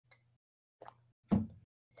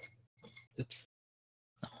Oops.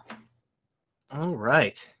 All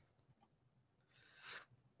right.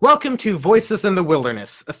 Welcome to Voices in the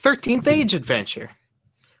Wilderness, a 13th Age adventure.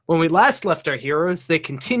 When we last left our heroes, they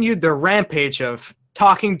continued their rampage of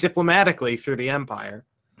talking diplomatically through the Empire.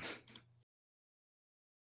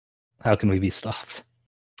 How can we be stopped?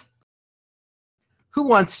 Who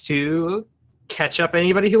wants to catch up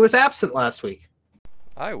anybody who was absent last week?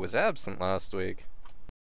 I was absent last week.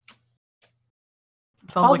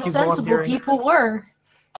 Sounds All like the he's sensible volunteering. people were.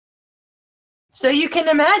 So you can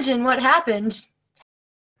imagine what happened.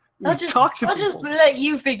 I'll just let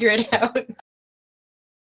you figure it out.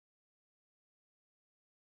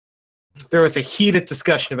 There was a heated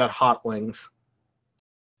discussion about hot wings.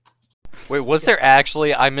 Wait, was there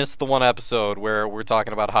actually? I missed the one episode where we're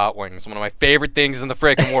talking about hot wings. One of my favorite things in the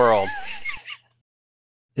freaking world.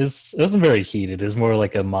 It wasn't very heated. It was more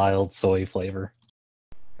like a mild soy flavor.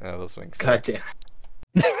 Oh, those wings. God damn.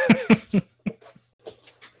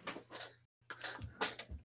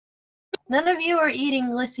 None of you are eating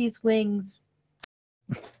Lissy's wings.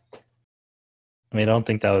 I mean, I don't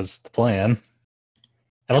think that was the plan.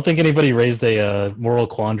 I don't think anybody raised a moral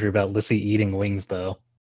quandary about Lissy eating wings, though.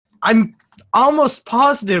 I'm almost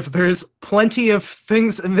positive there's plenty of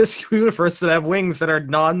things in this universe that have wings that are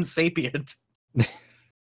non-sapient.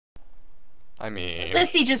 I mean,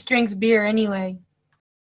 Lissy just drinks beer anyway.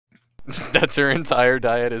 that's her entire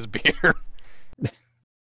diet is beer.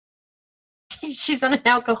 She's on an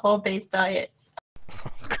alcohol-based diet.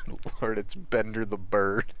 Oh, good lord, it's Bender the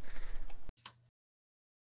bird.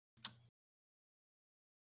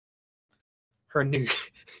 Her new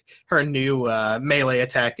melee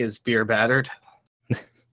attack is beer battered.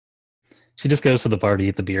 She just goes to the bar to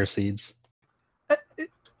eat the beer seeds.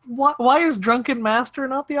 Why is Drunken Master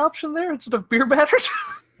not the option there instead of beer battered?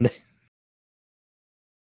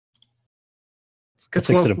 Fix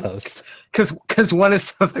it in post. Because one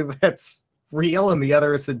is something that's real and the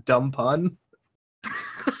other is a dumb pun.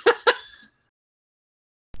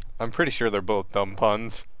 I'm pretty sure they're both dumb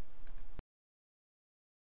puns.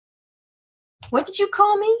 What did you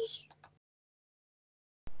call me?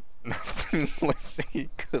 Nothing, Lissy.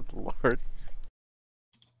 Good lord.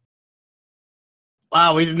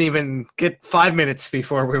 Wow, we didn't even get 5 minutes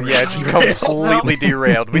before we were... Yeah, just completely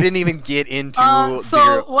derailed. We didn't even get into...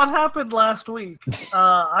 So, what happened last week?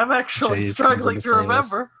 I'm actually Jay's struggling comes to in to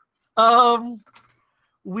save remember.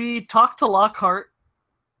 We talked to Lockhart,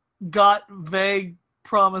 got vague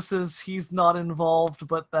promises he's not involved,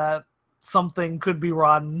 but that something could be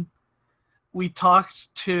rotten. We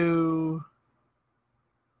talked to...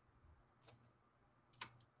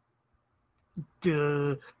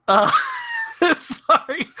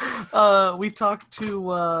 sorry. We talked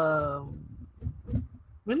to...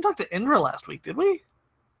 We didn't talk to Indra last week, did we?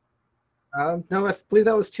 No, I believe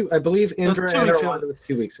that was I believe Indra was 2 and weeks Armando ago. was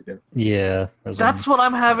 2 weeks ago. Yeah. That's what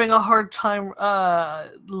I'm having a hard time.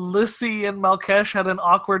 Lissy and Malkesh had an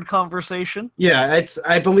awkward conversation. Yeah,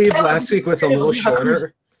 I believe That was last week was a little incredibly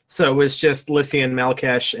shorter. So it was just Lissy and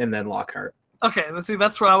Malkesh and then Lockhart. Okay, let's see.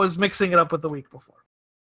 That's where I was mixing it up with the week before.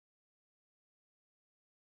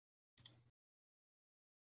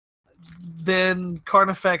 Then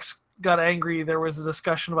Carnifex got angry. There was a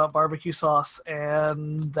discussion about barbecue sauce,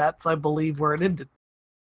 and that's, I believe, where it ended.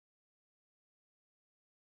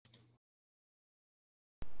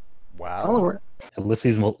 Wow. Oh, Lissy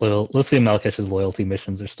and Malkesh's loyalty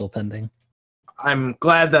missions are still pending. I'm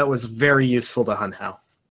glad that was very useful to Hunhow.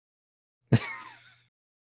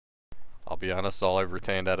 I'll be honest, all I've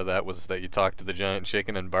retained out of that was that you talked to the giant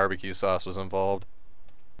chicken and barbecue sauce was involved.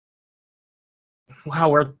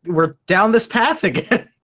 Wow, we're down this path again.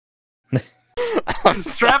 I'm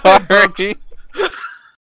Strap sorry. in, folks.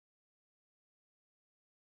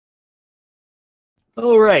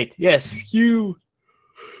 All right. Yes, you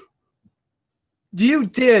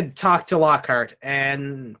did talk to Lockhart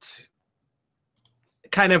and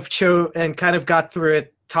kind of got through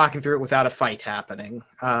it, talking through it without a fight happening.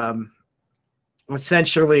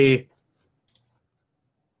 Essentially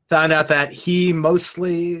found out that he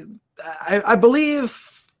mostly, I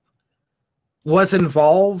believe, was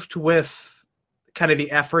involved with kind of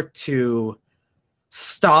the effort to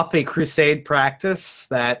stop a crusade practice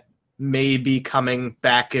that may be coming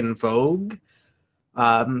back in vogue,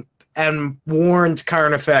 and warned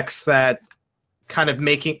Carnifex that kind of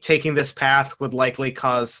taking this path would likely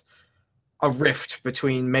cause a rift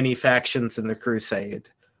between many factions in the crusade.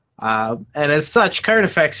 And as such,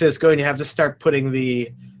 Carnifex is going to have to start putting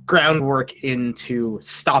the groundwork into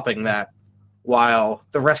stopping that, while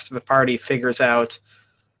the rest of the party figures out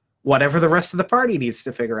whatever the rest of the party needs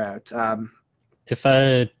to figure out.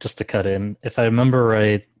 Just to cut in, if I remember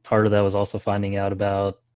right, part of that was also finding out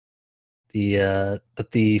about that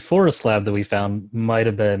the forest lab that we found might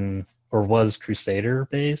have been or was Crusader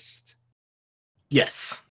based.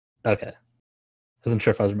 Yes. Okay. Wasn't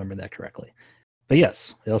sure if I was remembering that correctly. But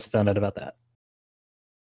yes, we also found out about that.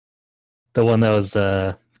 The one that was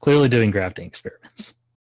clearly doing grafting experiments.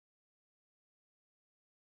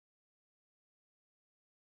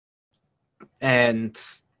 And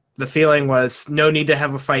the feeling was no need to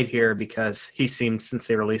have a fight here because he seemed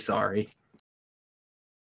sincerely sorry.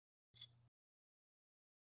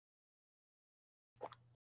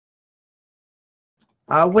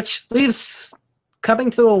 Which leaves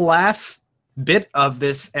coming to the last bit of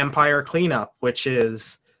this Empire cleanup, which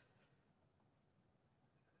is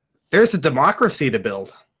there's a democracy to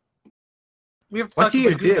build. We have to What talk do to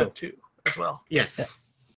you do? Baguna too, as well. Yes. Yeah.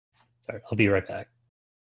 Sorry, I'll be right back.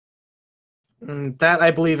 That,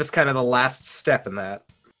 I believe, is kind of the last step in that.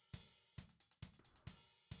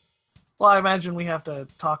 Well, I imagine we have to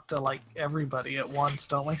talk to, like, everybody at once,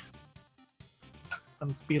 don't we?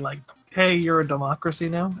 And be like, hey, you're a democracy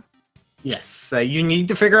now? Yes, you need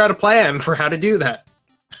to figure out a plan for how to do that.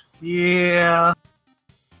 Yeah.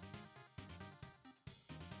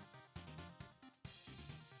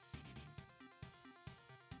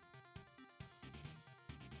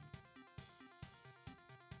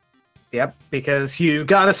 Yep, because you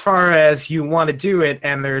got as far as you want to do it,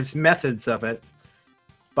 and there's methods of it.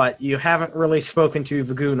 But you haven't really spoken to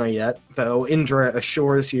Vaguna yet, though Indra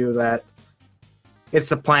assures you that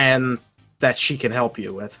it's a plan that she can help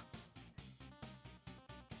you with.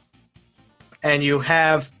 And you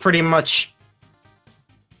have pretty much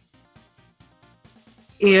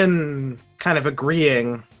in kind of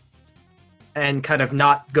agreeing and kind of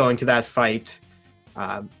not going to that fight,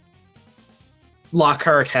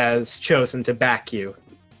 Lockhart has chosen to back you.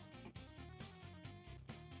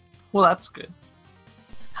 Well, that's good.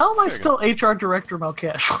 How am I There you still HR Director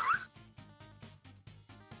Malkesh?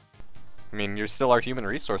 I mean, you're still our human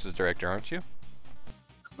resources director, aren't you?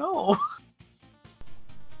 No,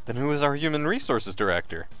 Then who is our human resources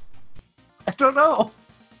director? I don't know.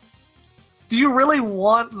 Do you really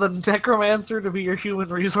want the Necromancer to be your human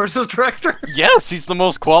resources director? Yes, he's the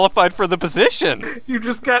most qualified for the position. You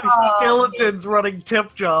just got skeletons running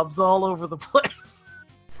temp jobs all over the place.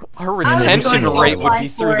 Our I was retention going to rate would apply be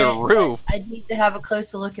for through the it, but roof. I'd need to have a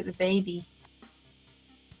closer look at the baby.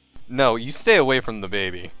 No, you stay away from the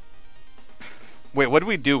baby. Wait, what did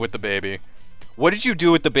we do with the baby? What did you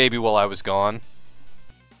do with the baby while I was gone?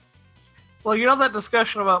 Well, you know that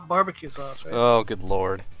discussion about barbecue sauce, right? Oh, good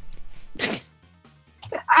lord.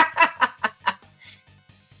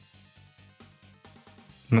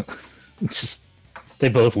 Just they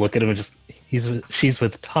both look at him and just she's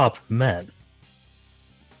with top men.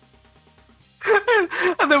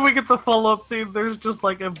 And then we get the follow-up scene. There's just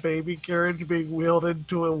like a baby carriage being wheeled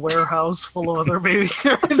into a warehouse full of other baby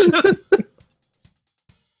carriages.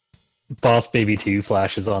 Boss Baby 2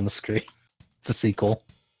 flashes on the screen. It's a sequel.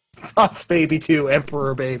 Boss Baby 2,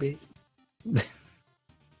 Emperor Baby.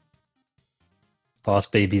 Boss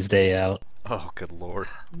Baby's Day Out. Oh, good lord.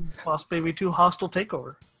 Boss Baby 2 Hostile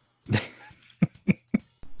Takeover.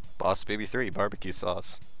 Boss Baby 3, barbecue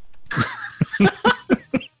sauce.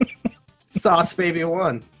 Sauce Baby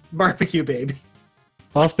 1, Barbecue Baby.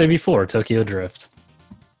 Boss Baby 4, Tokyo Drift.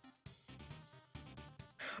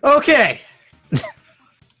 Okay.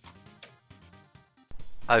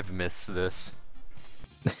 I've missed this.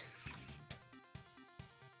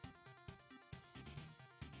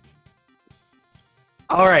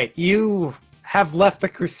 Alright, you have left the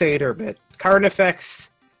Crusader bit. Carnifex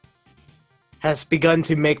has begun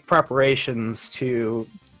to make preparations to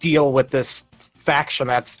deal with this faction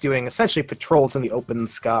that's doing essentially patrols in the open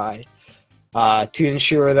sky to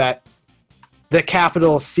ensure that the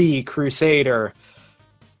capital C Crusader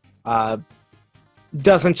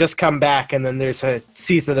doesn't just come back and then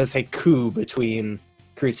sees it as a coup between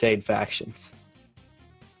Crusade factions.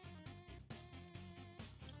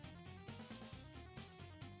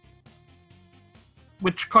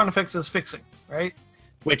 Which Carnifex is fixing, right?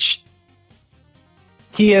 Which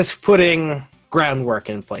he is putting groundwork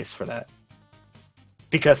in place for that.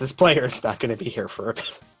 Because his player is not going to be here for a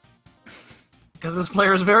bit. Because this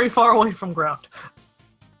player is very far away from ground.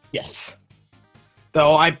 Yes.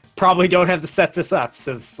 Though I probably don't have to set this up,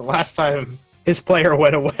 since the last time his player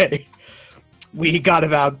went away, we got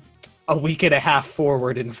about a week and a half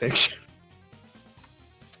forward in fiction.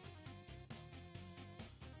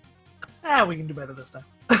 We can do better this time.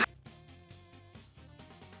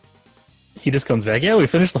 He just comes back. Yeah, we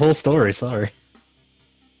finished the whole story. Sorry.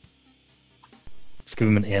 Just give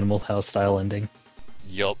him an Animal House style ending.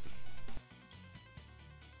 Yup.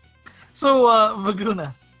 So,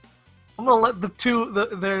 Vaguna, I'm gonna let the two.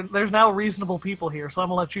 There's now reasonable people here, so I'm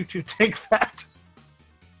gonna let you two take that.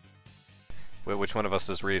 Wait, which one of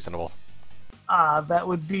us is reasonable? That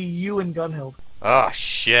would be you and Gunhild. Oh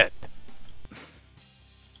shit!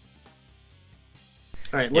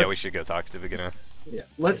 All right, Yeah, we should go talk to Vaguna. Yeah,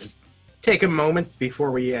 let's take a moment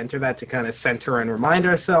before we enter that to kind of center and remind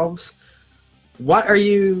ourselves. What are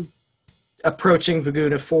you approaching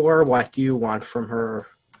Vaguna for? What do you want from her?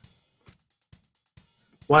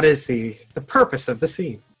 What is the purpose of the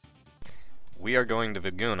scene? We are going to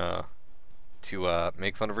Vaguna to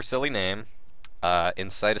make fun of her silly name,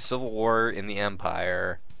 incite a civil war in the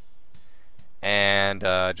Empire, and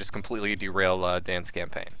just completely derail Dan's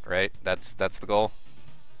campaign. Right? That's the goal.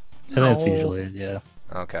 And that's usually it, yeah.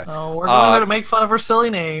 Okay. We're going to make fun of her silly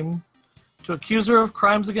name, to accuse her of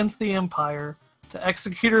crimes against the Empire, to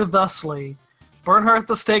execute her thusly, burn her at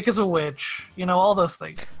the stake as a witch. You know, all those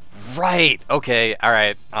things. Right. Okay. All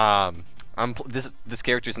right. This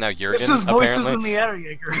character's now Jurgen. This is voices apparently. in the air,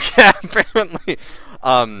 Jaeger. Yeah, apparently.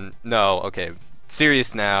 No. Okay.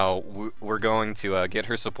 Serious now. We're going to get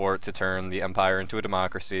her support to turn the Empire into a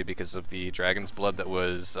democracy because of the dragon's blood that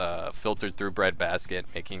was filtered through breadbasket,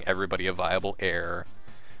 making everybody a viable heir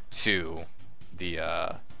to the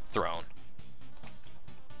throne.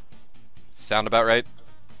 Sound about right?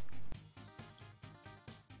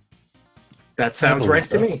 That sounds right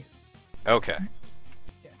to me. Okay.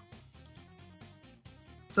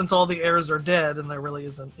 Since all the heirs are dead, and there really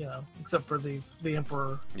isn't, except for the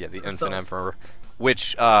Emperor. Yeah, the himself. infant Emperor.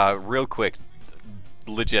 Which, real quick,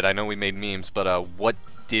 legit, I know we made memes, but what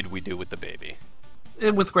did we do with the baby?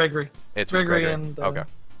 With Gregory. It's Gregory with Gregory. and Okay.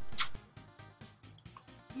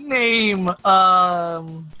 Name.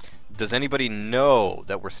 Does anybody know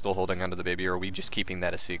that we're still holding onto the baby, or are we just keeping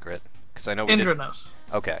that a secret? Because I know we Indra did... knows.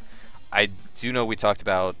 Okay. I do know we talked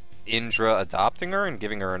about Indra adopting her and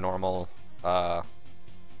giving her a normal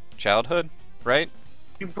childhood, right?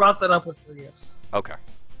 You brought that up with her, yes. Okay.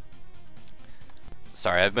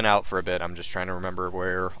 Sorry, I've been out for a bit. I'm just trying to remember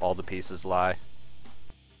where all the pieces lie.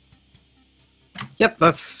 Yep,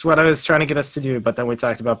 that's what I was trying to get us to do, but then we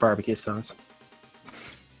talked about barbecue sauce.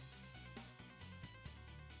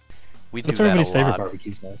 We do What's that everybody's a favorite lot.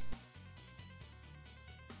 barbecue sauce?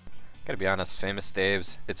 Gotta be honest, Famous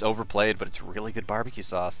Dave's. It's overplayed, but it's really good barbecue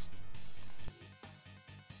sauce.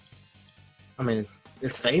 I mean,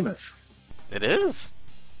 it's famous. It is.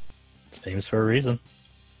 It's famous for a reason.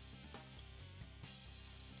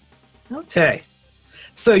 Okay.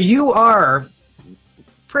 So you are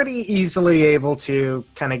pretty easily able to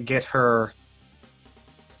kind of get her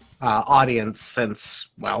audience since,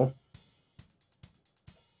 well,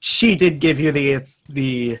 she did give you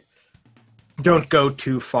the don't go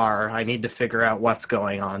too far. I need to figure out what's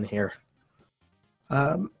going on here.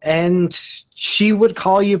 And she would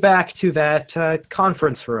call you back to that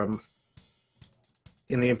conference room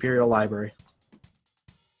in the Imperial Library.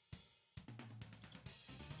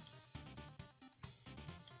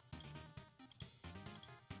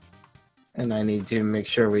 And I need to make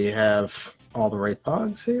sure we have all the right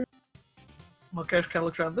pogs here. Mokesh kind of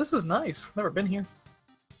looks around. This is nice. Never been here.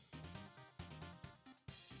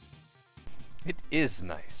 It is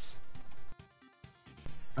nice.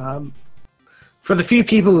 For the few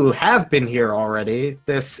people who have been here already,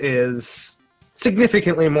 this is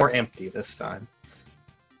significantly more empty this time.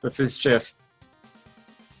 This is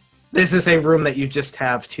a room that you just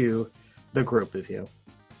have to the group of you.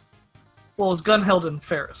 Well, it's Gunhild and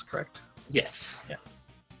Ferris, correct? Yes. Yeah.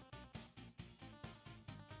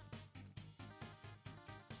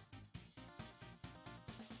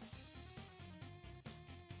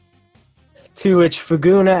 To which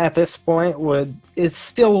Vaguna at this point is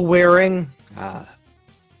still wearing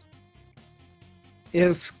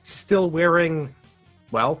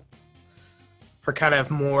well, her kind of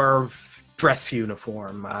more dress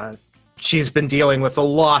uniform. She's been dealing with a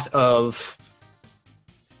lot of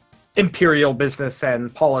imperial business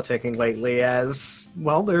and politicking lately, as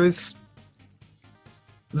well, the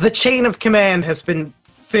chain of command has been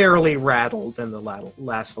fairly rattled in the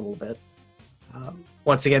last little bit.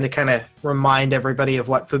 Once again, to kind of remind everybody of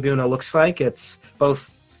what Vaguna looks like, it's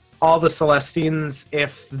both all the Celestines,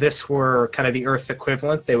 if this were kind of the Earth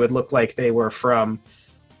equivalent, they would look like they were from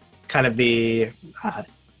kind of the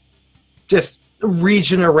just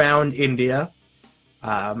region around India.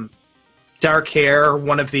 Dark hair,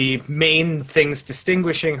 one of the main things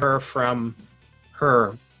distinguishing her from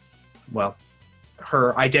her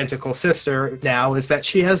identical sister now is that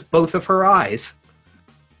she has both of her eyes.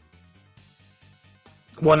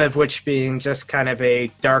 One of which being just kind of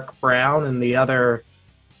a dark brown and the other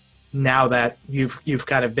now that you've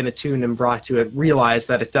kind of been attuned and brought to it, realize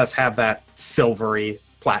that it does have that silvery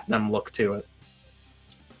platinum look to it.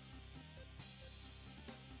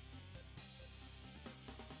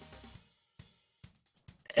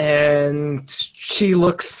 And she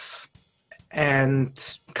looks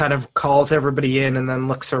and kind of calls everybody in and then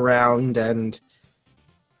looks around and...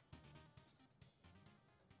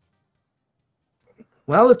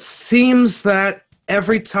 Well, it seems that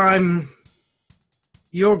every time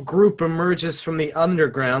your group emerges from the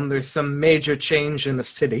underground, there's some major change in the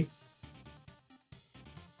city.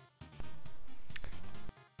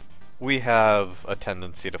 We have a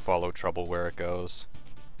tendency to follow trouble where it goes.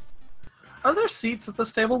 Are there seats at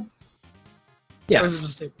this table? Yes. Or is it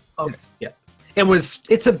just a table? Okay. Yes. Yeah.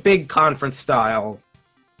 It's a big conference-style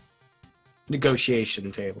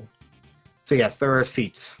negotiation table. So yes, there are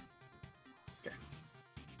seats.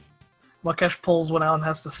 Mukesh pulls one out and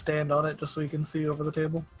has to stand on it just so he can see over the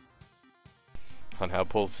table. Hunhao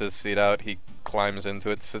pulls his seat out, he climbs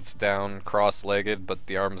into it, sits down, cross-legged, but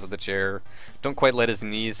the arms of the chair don't quite let his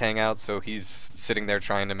knees hang out, so he's sitting there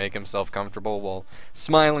trying to make himself comfortable while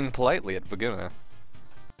smiling politely at Vaguna.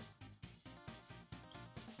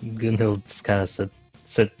 Gunhild just kind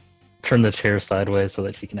of turn the chair sideways so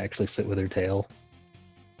that she can actually sit with her tail.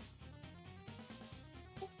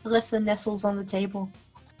 Alyssa nestles on the table.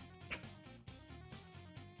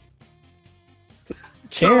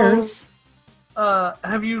 Cheers! So,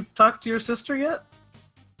 have you talked to your sister yet?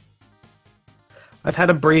 I've had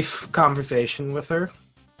a brief conversation with her.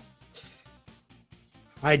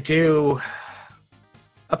 I do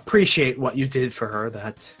appreciate what you did for her,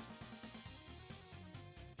 that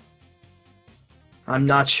I'm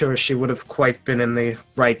not sure she would have quite been in the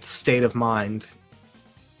right state of mind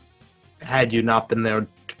had you not been there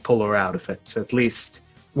to pull her out of it, at least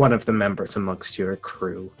one of the members amongst your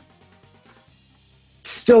crew.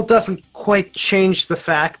 Still doesn't quite change the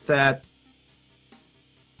fact that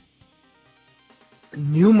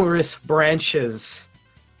numerous branches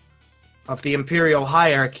of the Imperial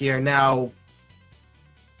hierarchy are now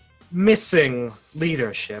missing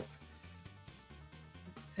leadership.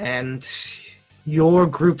 And your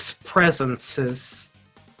group's presence is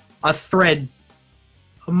a thread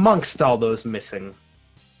amongst all those missing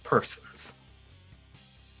persons.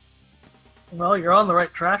 Well, you're on the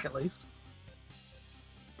right track at least.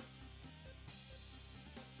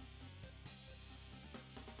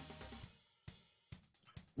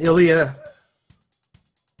 Ilya,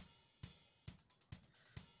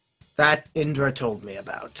 that Indra told me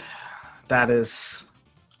about. That is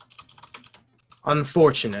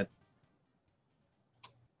unfortunate.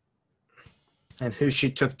 And who she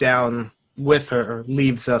took down with her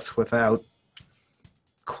leaves us without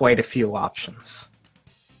quite a few options.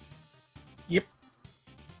 Yep.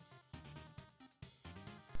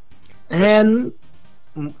 And...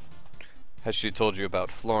 Has she told you about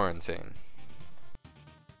Florentine?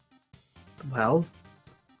 Well,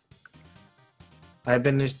 I've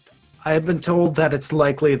been told that it's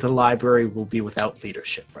likely the library will be without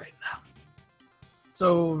leadership right now.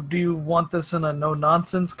 So, do you want this in a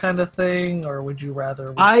no-nonsense kind of thing, or would you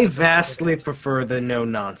rather... I vastly prefer the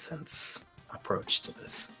no-nonsense approach to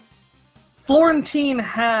this. Florentine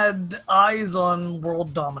had eyes on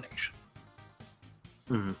world domination.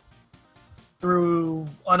 Mm-hmm. Through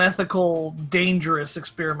unethical, dangerous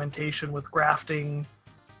experimentation with grafting,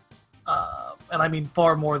 and I mean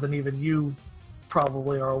far more than even you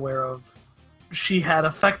probably are aware of. She had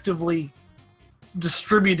effectively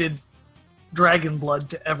distributed dragon blood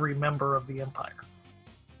to every member of the Empire.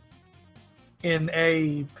 In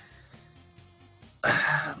a...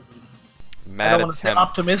 I don't want to say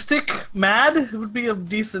optimistic. Mad would be a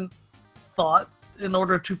decent thought in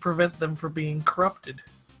order to prevent them from being corrupted.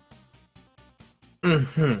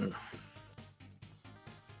 Mm-hmm.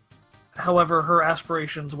 However, her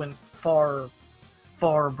aspirations went far,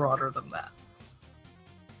 far broader than that.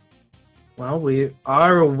 Well, we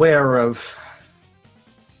are aware of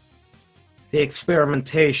the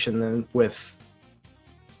experimentation with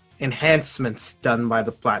enhancements done by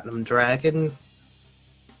the Platinum Dragon.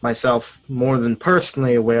 Myself more than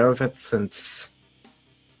personally aware of it, since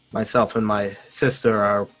myself and my sister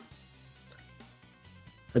are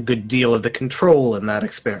a good deal of the control in that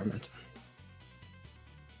experiment.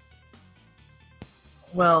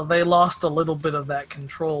 Well, they lost a little bit of that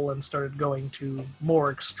control and started going to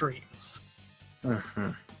more extremes. Mm-hmm.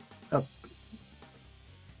 Oh.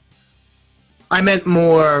 I meant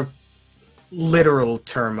more literal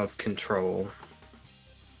term of control.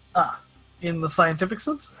 Ah, in the scientific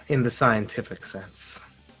sense? In the scientific sense.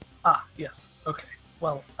 Ah, yes. Okay.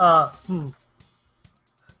 Well,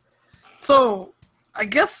 So, I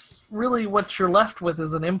guess really what you're left with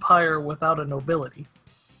is an empire without a nobility.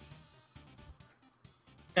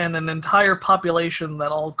 And an entire population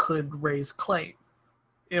that all could raise claim.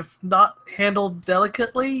 If not handled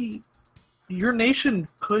delicately, your nation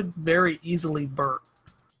could very easily burn.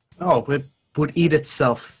 Oh, it would eat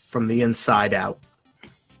itself from the inside out.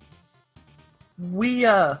 We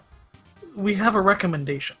have a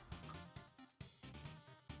recommendation.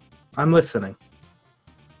 I'm listening.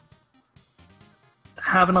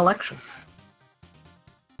 Have an election.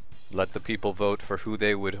 Let the people vote for who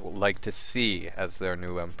they would like to see as their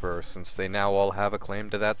new emperor, since they now all have a claim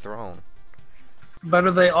to that throne.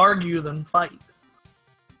 Better they argue than fight.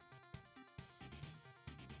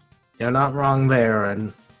 You're not wrong there,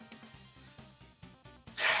 and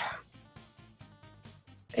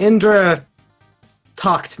Indra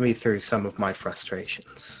talked me through some of my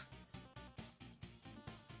frustrations.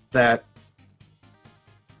 That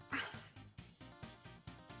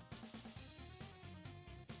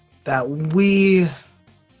we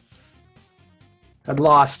had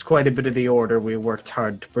lost quite a bit of the order we worked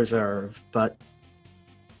hard to preserve, but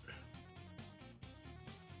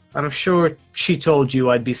I'm sure she told you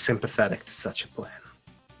I'd be sympathetic to such a plan.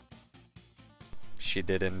 She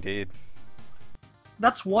did indeed.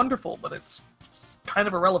 That's wonderful, but it's kind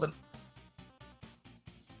of irrelevant.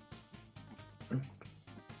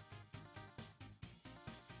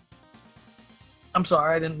 I'm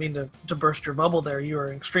sorry, I didn't mean to burst your bubble there. You are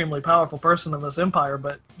an extremely powerful person in this empire,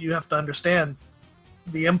 but you have to understand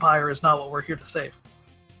the empire is not what we're here to save.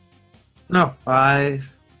 No, that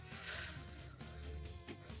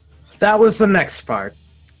was the next part.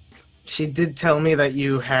 She did tell me that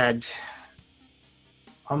you had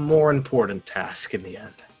a more important task in the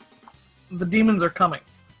end. The demons are coming.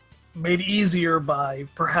 Made easier by,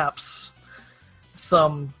 perhaps,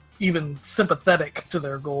 some even sympathetic to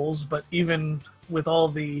their goals, but even with all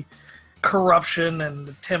the corruption and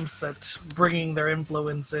attempts at bringing their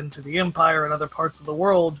influence into the empire and other parts of the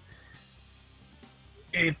world,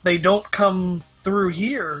 if they don't come through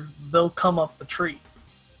here, they'll come up the tree.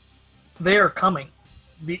 They are coming.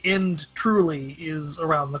 The end truly is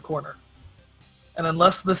around the corner. And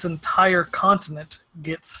unless this entire continent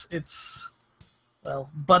gets its,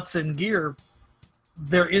 butts in gear,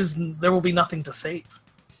 there will be nothing to save.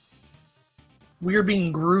 We are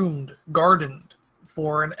being groomed, gardened,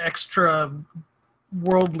 for an extra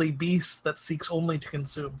worldly beast that seeks only to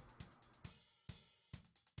consume.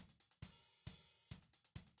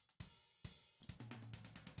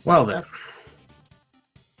 Well then.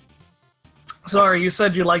 Sorry, you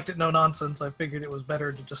said you liked it no nonsense. I figured it was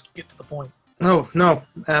better to just get to the point. No,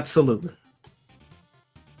 absolutely.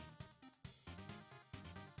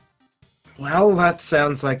 Well, that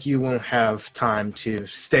sounds like you won't have time to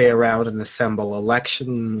stay around and assemble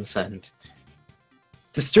elections and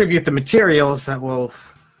distribute the materials that will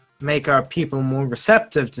make our people more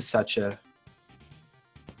receptive to such a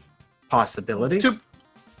possibility.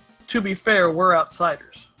 To be fair, we're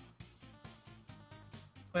outsiders.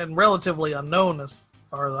 And relatively unknown as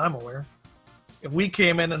far as I'm aware. If we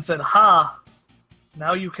came in and said, "Ha,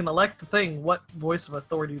 now you can elect the thing, what voice of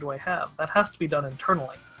authority do I have?" That has to be done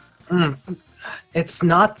internally. It's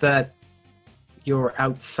not that you're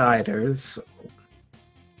outsiders.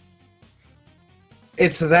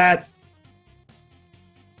 It's that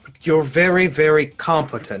you're very, very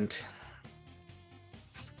competent.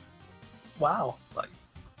 Wow.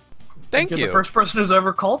 Thank You're you. the first person who's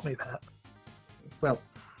ever called me that. Well,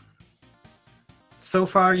 so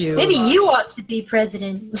far you... Maybe you ought to be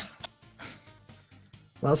president.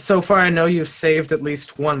 Well, so far I know you've saved at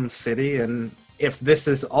least one city, and if this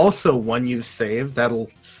is also one you've saved, that'll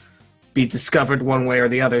be discovered one way or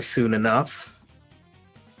the other soon enough.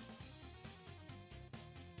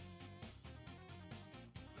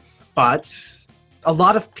 But a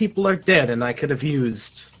lot of people are dead, and I could have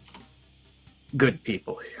used good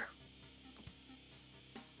people here.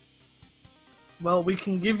 Well, we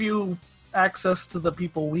can give you access to the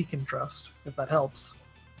people we can trust, if that helps.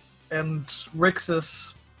 And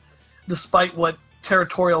Rixus, despite what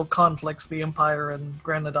territorial conflicts the Empire and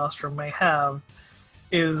Grand Nostrum may have,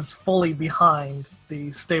 is fully behind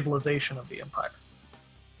the stabilization of the Empire.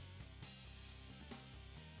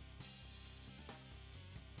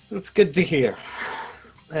 That's good to hear.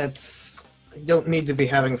 I don't need to be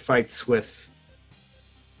having fights with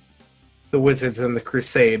the Wizards and the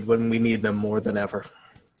Crusade when we need them more than ever.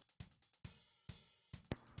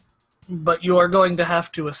 But you are going to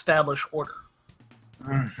have to establish order.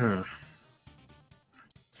 Mm-hmm.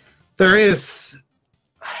 There is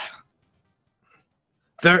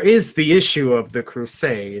the issue of the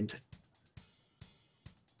Crusade.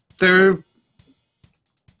 They're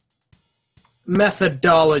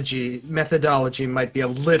methodology might be a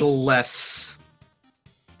little less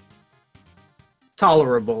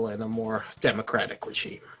tolerable in a more democratic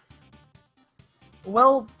regime.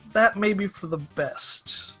 Well, that may be for the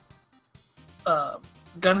best.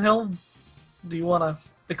 Gunhill, do you want to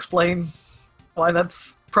explain why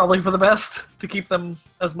that's probably for the best to keep them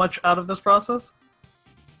as much out of this process?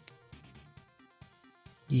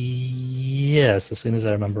 Yes, as soon as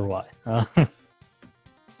I remember why.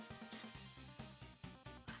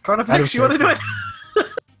 Carnifex, you want to do it?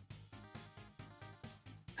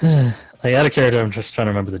 Like, out of character, I'm just trying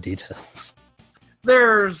to remember the details.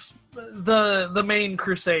 There's the main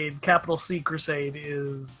crusade, capital C crusade,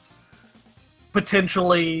 is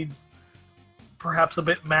potentially perhaps a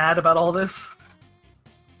bit mad about all this.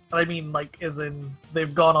 I mean, like, as in,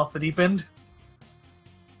 they've gone off the deep end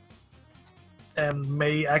and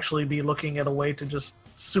may actually be looking at a way to just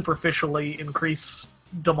superficially increase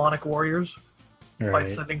demonic warriors by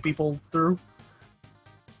sending people through.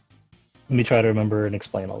 Let me try to remember and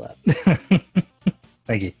explain all that.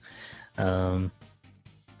 Thank you.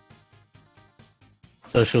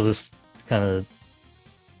 So she'll just kind of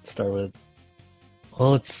start with,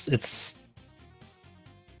 well, it's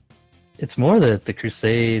more that the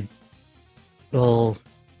Crusade, well,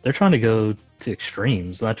 they're trying to go to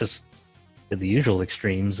extremes, not just the usual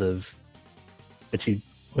extremes of that you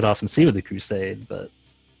would often see with the Crusade, but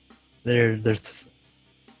they're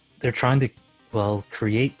trying to, well,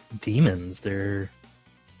 create demons. They're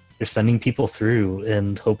sending people through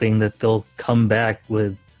and hoping that they'll come back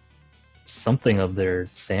with something of their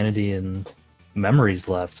sanity and memories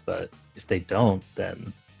left, but if they don't,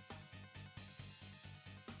 then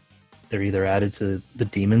they're either added to the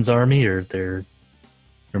demon's army or they're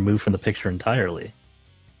removed from the picture entirely.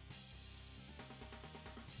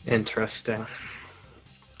 Interesting.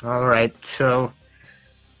 All right, so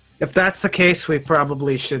if that's the case, we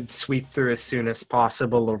probably should sweep through as soon as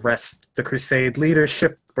possible, arrest the Crusade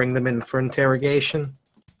leadership, bring them in for interrogation.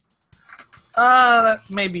 That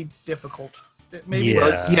may be difficult. It may be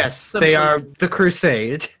yes, simply, they are the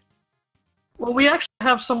Crusade. Well, we actually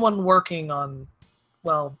have someone working on,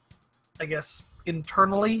 well, I guess,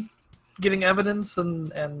 internally getting evidence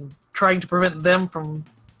and trying to prevent them from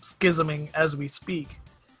schisming as we speak.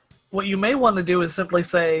 What you may want to do is simply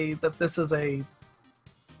say that this is a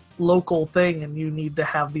local thing and you need to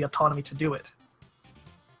have the autonomy to do it.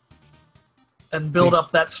 And build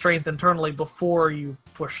up that strength internally before you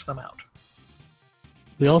push them out.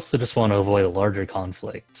 We also just want to avoid a larger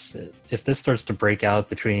conflict. If this starts to break out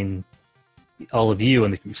between all of you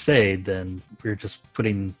and the Crusade, then we're just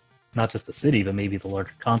putting not just the city, but maybe the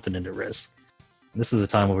larger continent at risk. And this is a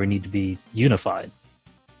time where we need to be unified.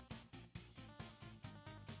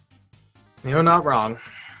 You're not wrong.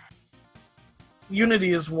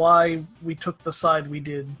 Unity is why we took the side we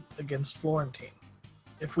did against Florentine.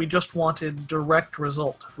 If we just wanted direct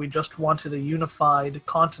result, if we just wanted a unified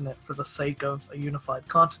continent for the sake of a unified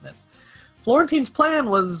continent. Florentine's plan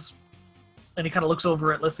was, and he kind of looks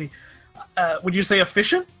over at Lissy, would you say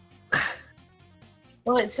efficient?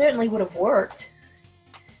 Well, it certainly would have worked.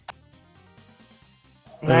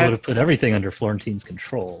 But it would have put everything under Florentine's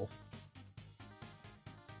control.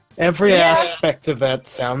 Every aspect of that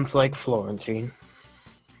sounds like Florentine.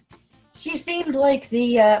 She seemed like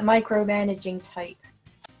the micromanaging type.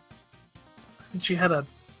 And she had a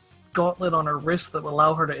gauntlet on her wrist that would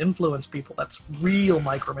allow her to influence people. That's real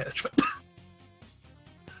micromanagement.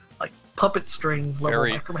 Like puppet string level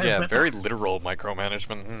micromanagement. Yeah, very literal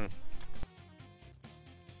micromanagement.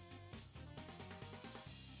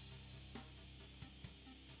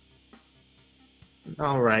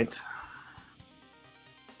 All right.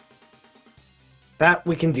 That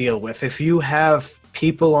we can deal with. If you have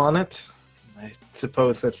people on it, I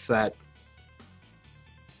suppose that's that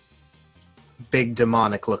big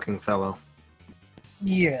demonic-looking fellow.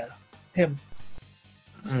 Yeah, him.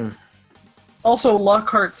 Mm. Also,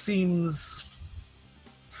 Lockhart seems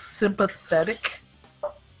sympathetic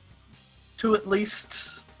to at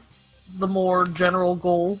least the more general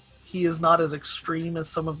goal. He is not as extreme as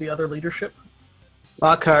some of the other leadership.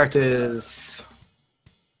 Lockhart is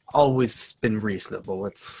always been reasonable.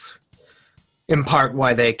 It's in part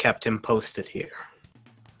why they kept him posted here.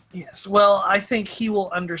 Yes, well, I think he will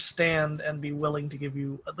understand and be willing to give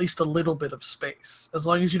you at least a little bit of space, as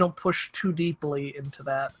long as you don't push too deeply into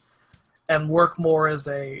that and work more as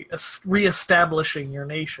a re-establishing your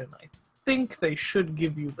nation. I think they should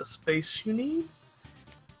give you the space you need,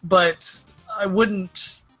 but I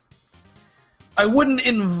wouldn't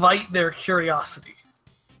invite their curiosity,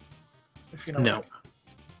 if you know what I mean.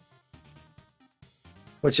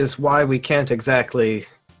 Which is why we can't exactly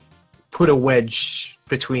put a wedge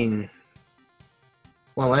between,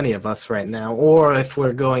 well, any of us right now, or if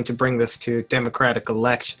we're going to bring this to democratic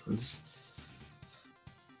elections,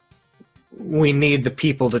 we need the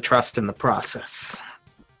people to trust in the process.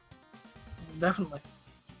 Definitely.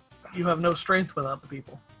 You have no strength without the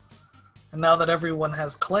people. And now that everyone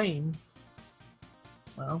has claim,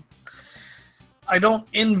 well, I don't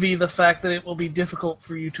envy the fact that it will be difficult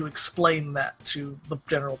for you to explain that to the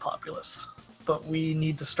general populace. But we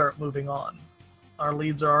need to start moving on. Our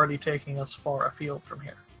leads are already taking us far afield from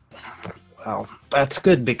here. Well, that's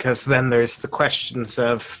good, because then there's the questions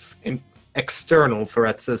of external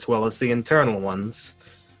threats as well as the internal ones.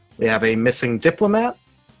 We have a missing diplomat.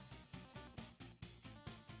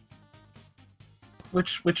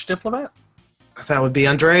 Which diplomat? That would be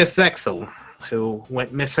Andreas Zexel, who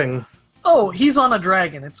went missing. Oh, he's on a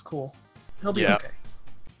dragon. It's cool. He'll be okay.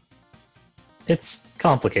 It's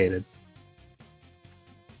complicated.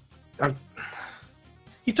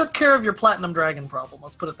 He took care of your platinum dragon problem.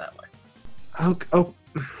 Let's put it that way. Oh,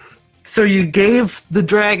 so you gave the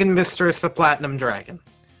dragon mistress a platinum dragon?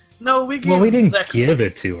 No, we gave Well, we didn't Zexel. give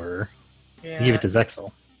it to her. Yeah. We gave it to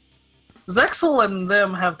Zexel. Zexel and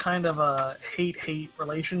them have kind of a hate-hate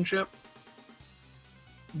relationship,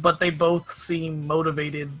 but they both seem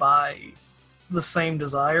motivated by the same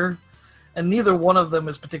desire, and neither one of them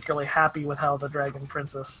is particularly happy with how the Dragon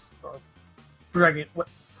Princess, or Dragon, what,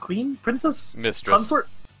 Queen? Princess? Mistress. Consort?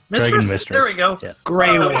 Dragon Mistress. There we go. Yeah. Grey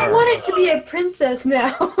I Worm. want it to be a princess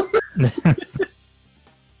now.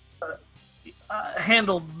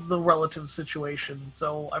 Handled the relative situation,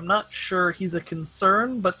 so I'm not sure he's a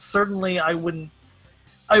concern, but certainly I wouldn't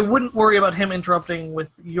worry about him interrupting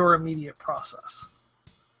with your immediate process.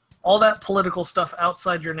 All that political stuff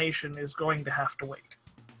outside your nation is going to have to wait.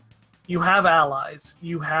 You have allies,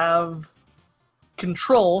 you have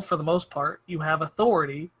control for the most part, you have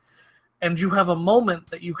authority, and you have a moment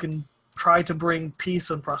that you can try to bring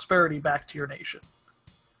peace and prosperity back to your nation.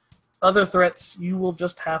 Other threats you will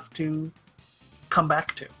just have to come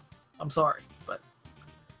back to. I'm sorry, but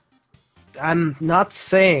I'm not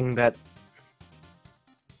saying that.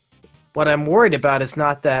 What I'm worried about is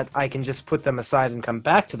not that I can just put them aside and come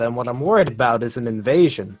back to them. What I'm worried about is an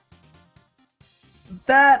invasion.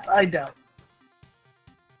 that I doubt.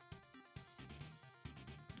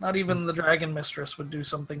 Not even the Dragon Mistress would do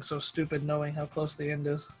something so stupid knowing how close the end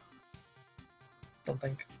is. Don't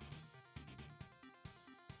think.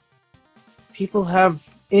 People have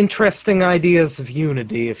interesting ideas of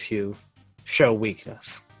unity if you show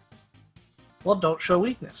weakness. Well, don't show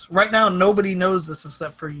weakness. Right now, nobody knows this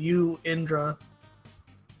except for you, Indra.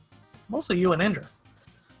 Mostly you and Indra.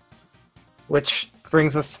 Which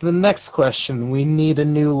brings us to the next question. We need a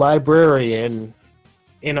new librarian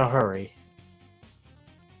in a hurry.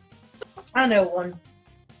 I know one.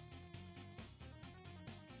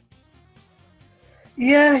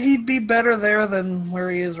 Yeah, he'd be better there than where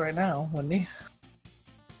he is right now, wouldn't he?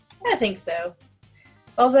 I think so.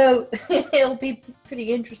 Although, it'll be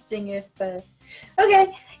pretty interesting if...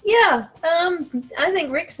 Okay, yeah, I think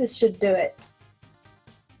Rixus should do it.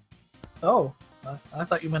 Oh, I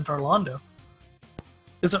thought you meant Orlando.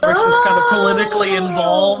 Isn't Rixus kind of politically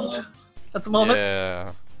involved at the moment?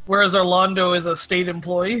 Yeah. Whereas Orlando is a state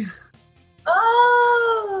employee?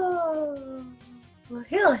 Oh! Well,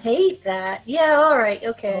 he'll hate that. Yeah, alright,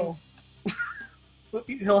 okay. Oh.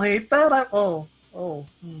 He'll hate that? Hmm.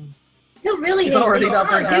 He'll really He's hate it. already He not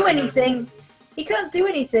very can't do happy. anything. He can't do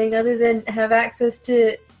anything other than have access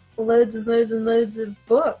to loads and loads and loads of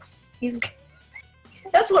books.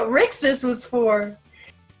 That's what Rixus was for.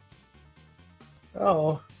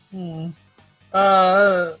 Oh. Hmm.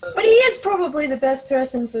 But he is probably the best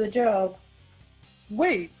person for the job.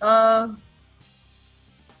 Wait,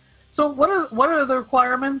 so what are the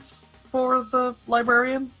requirements for the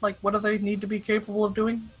librarian? Like, what do they need to be capable of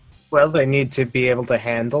doing? Well, they need to be able to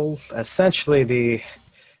handle essentially the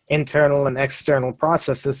internal and external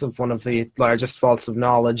processes of one of the largest vaults of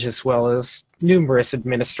knowledge, as well as numerous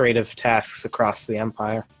administrative tasks across the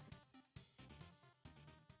Empire.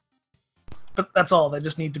 But that's all. They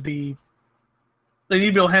just need to be... They need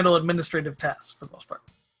to be able to handle administrative tasks, for the most part.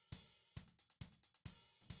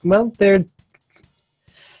 Well, they're...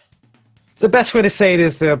 The best way to say it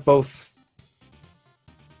is they're both...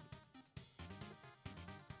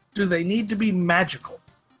 Do they need to be magical?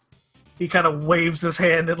 He kind of waves his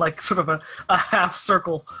hand in like sort of a half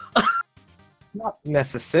circle. Not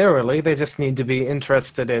necessarily, they just need to be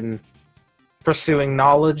interested in pursuing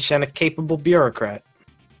knowledge and a capable bureaucrat.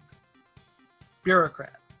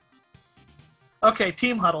 Bureaucrat. Okay,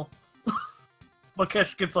 team huddle.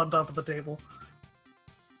 Makesh gets on top of the table.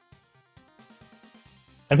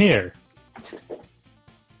 I'm here.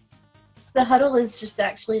 The huddle is just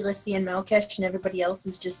actually Lissy and Malkesh, and everybody else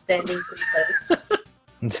is just standing pretty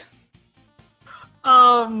close.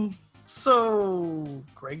 So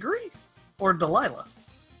Gregory or Delilah?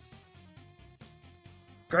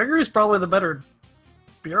 Gregory's probably the better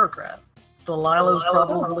bureaucrat. Delilah's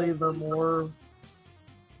probably the more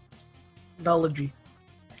knowledgey.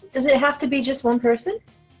 Does it have to be just one person?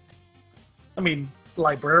 I mean,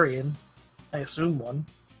 librarian. I assume one.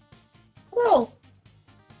 Well,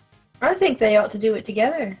 I think they ought to do it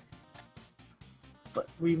together. But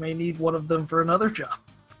we may need one of them for another job.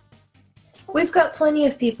 We've got plenty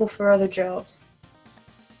of people for other jobs.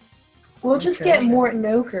 We'll just Okay. get Morton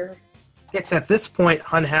Ochre. It's at this point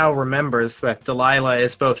Hun Hao remembers that Delilah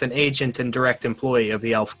is both an agent and direct employee of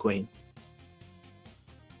the Elf Queen.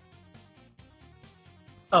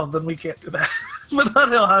 Oh, then we can't do that. But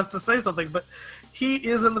Hunhill has to say something, but he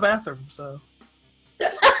is in the bathroom, so...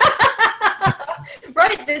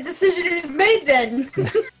 Right, the decision is made then.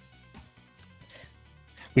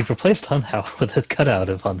 We've replaced Hun Hao with a cutout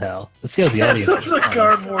of Hun Hao. Let's see how the audience That's a responds.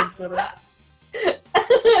 cardboard cutout.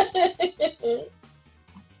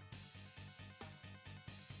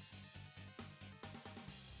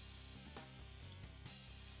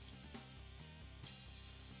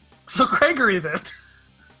 So Gregory then.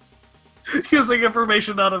 Using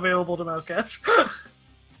information not available to Malkesh.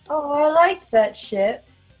 Oh, I liked that ship.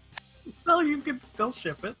 Well, you can still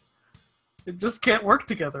ship it. It just can't work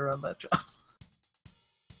together on that job.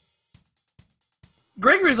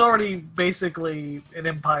 Gregory's already basically an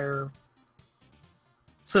Empire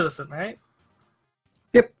citizen, right?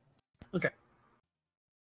 Yep. Okay.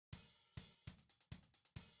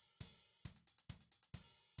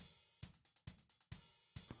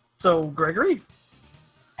 So, Gregory?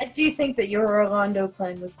 I do think that your Orlando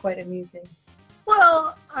plan was quite amusing.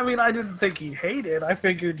 Well, I mean, I didn't think he'd hate it. I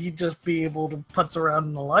figured he'd just be able to putz around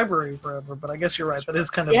in the library forever, but I guess you're right. That is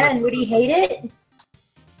kind of... Yeah, and would he hate it?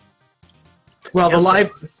 Well, Yes,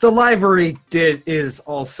 the library is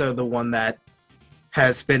also the one that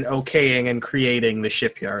has been okaying and creating the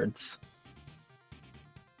shipyards.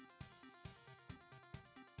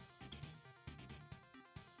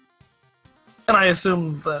 And I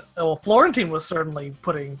assume that... Well, Florentine was certainly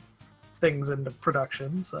putting things into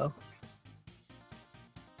production, so...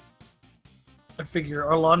 I figure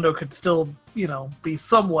Orlando could still, you know, be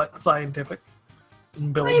somewhat scientific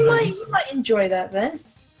and build You things. might enjoy that then.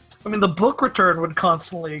 I mean, the book return would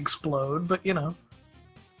constantly explode, but you know.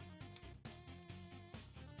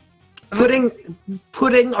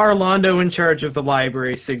 Putting Orlando in charge of the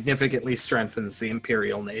library significantly strengthens the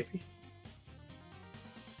Imperial Navy.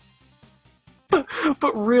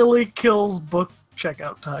 But really kills book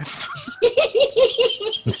checkout times.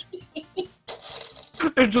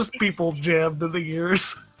 They're just people jammed in the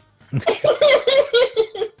ears.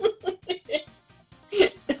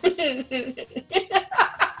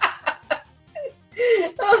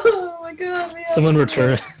 Oh my god, man.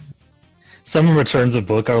 Someone returns a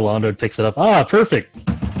book, Orlando picks it up. Ah, perfect.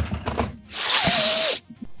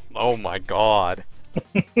 Oh my god.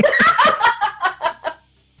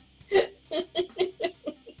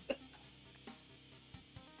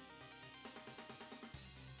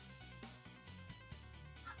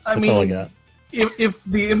 I That's all I mean, got. if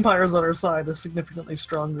the Empire's on our side, a significantly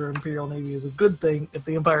stronger Imperial Navy is a good thing. If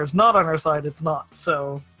the Empire's not on our side, it's not.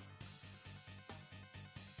 So,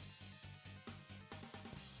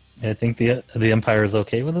 I think the Empire is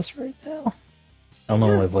okay with us right now. I don't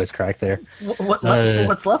know, my voice cracked there.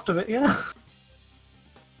 what's left of it, yeah.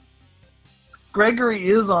 Gregory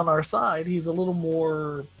is on our side. He's a little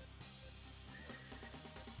more...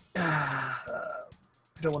 I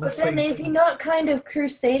don't want to But say... then is he not kind of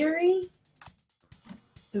crusadery?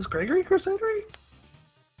 Is Gregory Crusadery?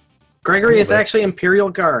 Gregory is Little bit. actually Imperial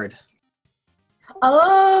Guard.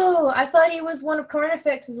 Oh, I thought he was one of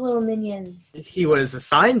Carnifex's little minions. He was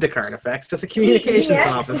assigned to Carnifex as a communications Yes.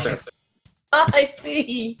 officer. Oh, I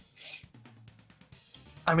see.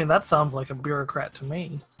 I mean, that sounds like a bureaucrat to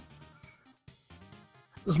me.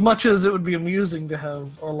 As much as it would be amusing to have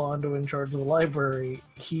Orlando in charge of the library,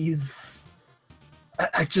 he's...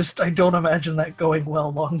 I don't imagine that going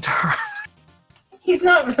well long term. He's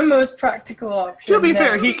not the most practical option. To be no.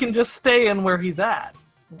 fair, he can just stay in where he's at.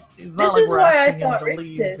 It's not This like is we're why I asking him thought to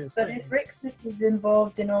leave Rixus, his but thing. if Rixus is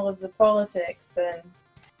involved in all of the politics, then...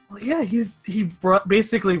 Well, yeah,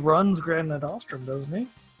 basically runs Grand Nostrum, doesn't he?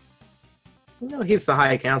 No, he's the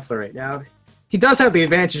High Counselor right now. He does have the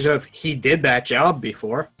advantage of he did that job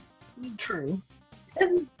before. True.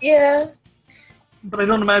 Yeah. But I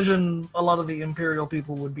don't imagine a lot of the Imperial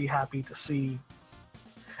people would be happy to see...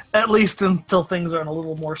 At least until things are on a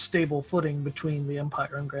little more stable footing between the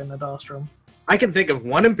Empire and Grand Nostrum. I can think of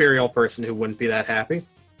one Imperial person who wouldn't be that happy.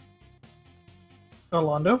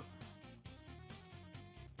 Orlando?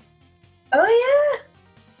 Oh, yeah.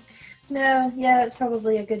 No, yeah, that's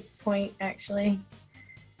probably a good point, actually.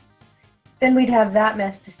 Then we'd have that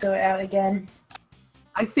mess to sort out again.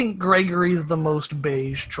 I think Gregory's the most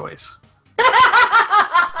beige choice.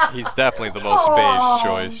 He's definitely the most Aw. beige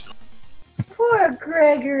choice. Poor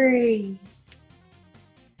Gregory.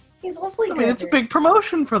 He's lovely. I mean, it's a big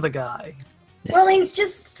promotion for the guy. Well, he's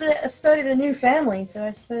just started a new family, so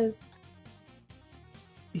I suppose.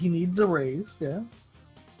 He needs a raise, yeah.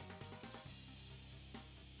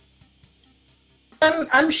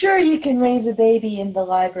 I'm sure you can raise a baby in the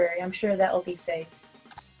library. I'm sure that will be safe.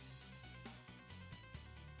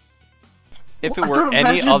 If it I were don't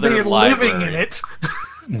any imagine other they're library, living in it.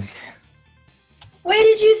 Where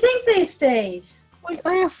did you think they stayed? Like,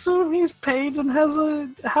 I assume he's paid and has a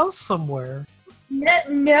house somewhere.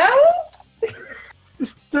 No?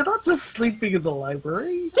 They're not just sleeping in the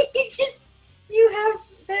library. You have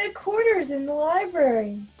their quarters in the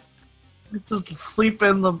library. They just sleep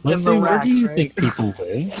in the Leslie, where racks, do you right? think people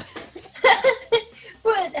live?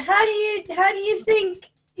 But how do you think,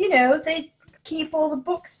 they keep all the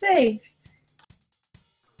books safe?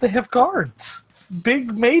 They have guards.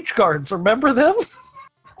 Big mage guards, remember them?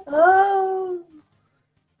 Oh,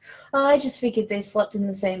 I just figured they slept in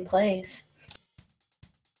the same place.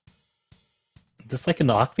 Just like an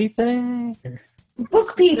Ocby thing? Or-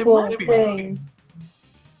 Book people might be. thing.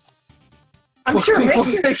 I'm Book sure people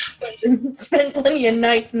Rickson spent plenty of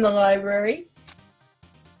nights in the library.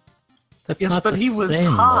 That's Yes, not but the he was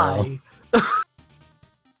same, high.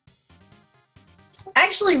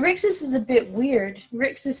 Actually, Rixus is a bit weird.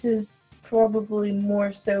 Rixus is probably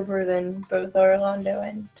more sober than both Orlando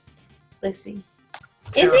and Lissy.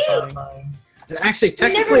 Is he? Terrifying. Actually, We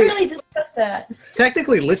never technically, really discussed that.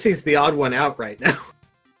 Lissy's the odd one out right now.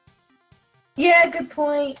 Yeah, good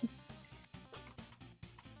point.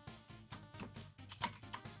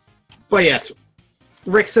 But yes,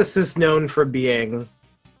 Rixus is known for being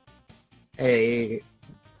a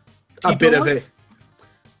bit of a...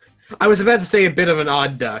 I was about to say a bit of an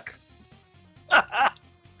odd duck. But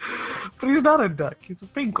he's not a duck, he's a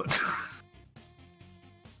penguin.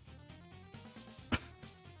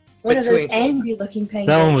 One of those Between- angry-looking That one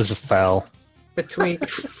penguins. was just foul. Between...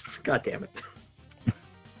 God damn it.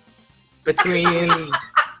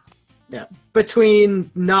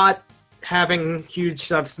 Between not having huge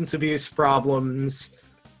substance abuse problems,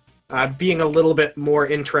 being a little bit more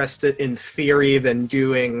interested in theory than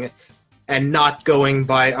doing, and not going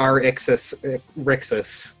by our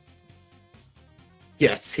Rixus.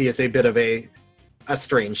 Yes, he is a bit of a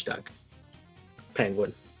strange duck.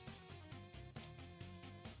 Penguin.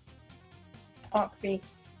 Ockby.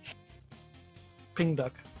 Ping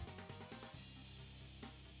duck.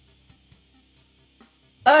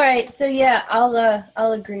 All right, so yeah,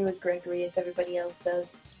 I'll agree with Gregory if everybody else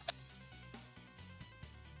does.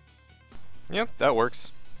 Yep, that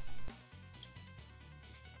works.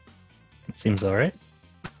 Seems alright.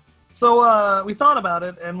 So, we thought about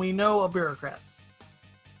it, and we know a bureaucrat.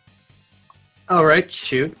 Alright,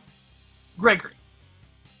 shoot. Gregory.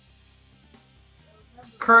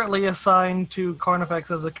 Currently assigned to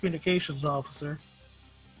Carnifex as a communications officer.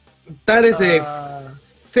 That is a Uh,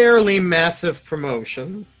 fairly massive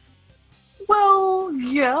promotion. Well,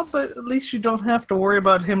 yeah, but at least you don't have to worry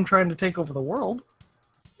about him trying to take over the world.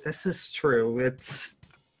 This is true. It's...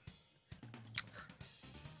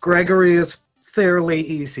 Gregory is fairly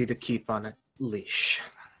easy to keep on a leash.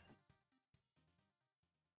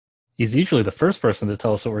 He's usually the first person to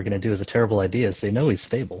tell us what we're going to do is a terrible idea, so you know he's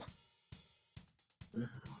stable.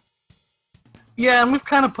 Yeah, and we've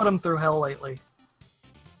kind of put him through hell lately.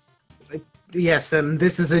 Yes, and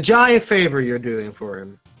this is a giant favor you're doing for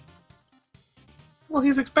him. Well,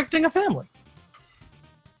 he's expecting a family.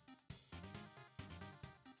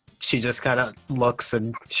 She just kind of looks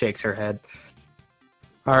and shakes her head.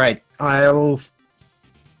 Alright, I'll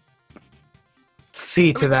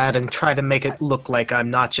see to that and try to make it look like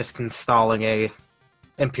I'm not just installing a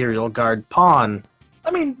Imperial Guard pawn.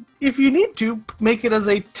 I mean, if you need to, make it as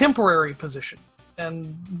a temporary position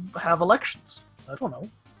and have elections. I don't know.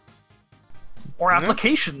 Or Yeah.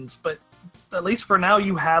 applications, but at least for now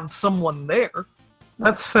you have someone there.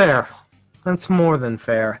 That's fair. That's more than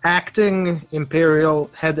fair. Acting head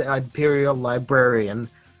Imperial Librarian,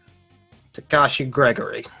 Takashi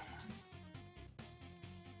Gregory.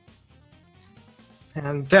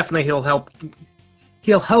 And definitely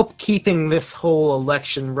he'll help keeping this whole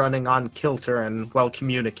election running on kilter and well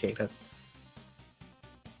communicated.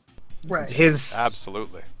 Right. His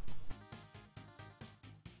Absolutely.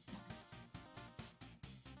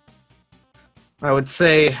 I would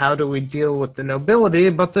say, how do we deal with the nobility?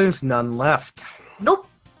 But there's none left. Nope.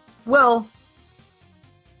 Well,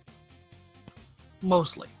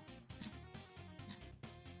 mostly.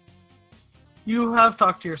 You have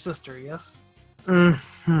talked to your sister, yes? Hmm.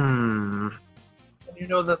 And you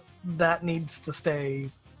know that that needs to stay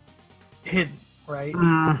hidden, right?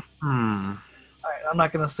 Hmm. Alright, I'm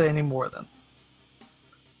not going to say any more then.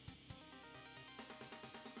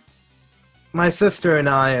 My sister and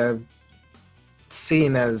I are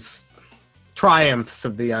seen as triumphs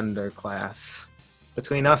of the underclass.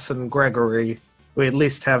 Between us and Gregory, we at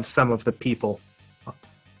least have some of the people.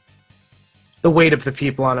 The weight of the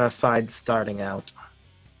people on our side starting out.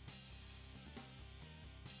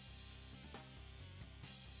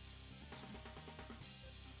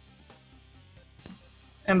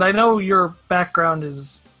 And I know your background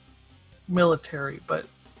is military, but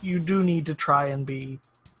you do need to try and be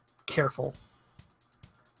careful.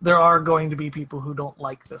 There are going to be people who don't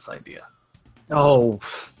like this idea. Oh,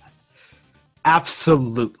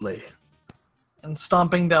 absolutely. And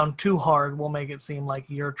stomping down too hard will make it seem like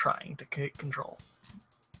you're trying to take control.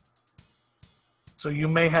 So you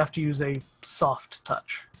may have to use a soft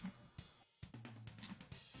touch.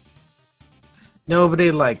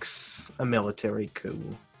 Nobody likes a military coup.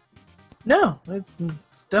 No,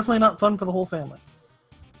 it's definitely not fun for the whole family.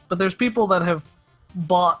 But there's people that have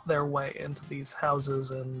bought their way into these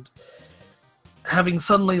houses, and having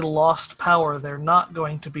suddenly lost power, they're not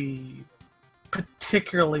going to be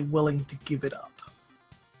particularly willing to give it up.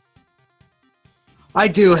 I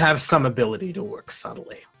do have some ability to work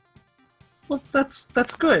subtly. Well, that's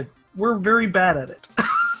good. We're very bad at it.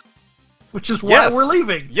 Which is why Yes. we're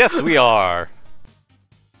leaving. Yes, we are.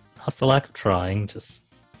 Not for lack of trying, just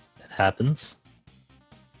it happens.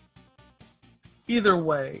 Either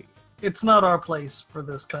way, it's not our place for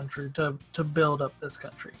this country to build up this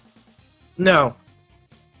country. No.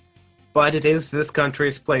 But it is this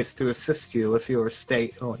country's place to assist you if you are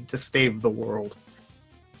to save the world.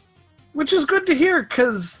 Which is good to hear,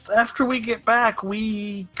 because after we get back,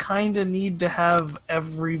 we kind of need to have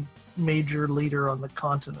every major leader on the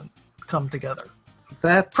continent come together.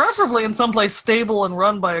 That's Preferably in someplace stable and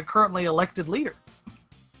run by a currently elected leader.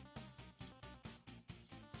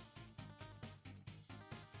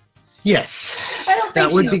 Yes. I don't That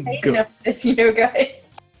think would she's be paid good. enough for this, you know,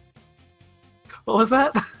 guys. What was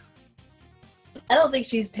that? I don't think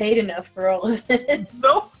she's paid enough for all of this.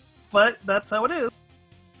 No, but that's how it is.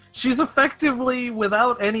 She's effectively,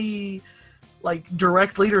 without any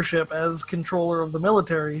direct leadership as controller of the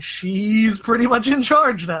military, she's pretty much in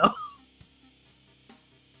charge now.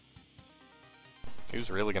 Who's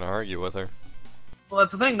really gonna argue with her? Well,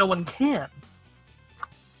 that's the thing, no one can.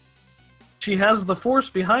 She has the force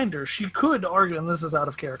behind her. She could argue, and this is out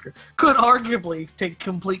of character, could arguably take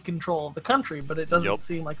complete control of the country, but it doesn't Yup.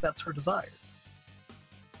 seem like that's her desire.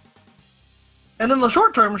 And in the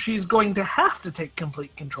short term, she's going to have to take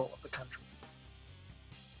complete control of the country.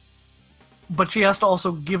 But she has to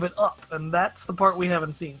also give it up, and that's the part we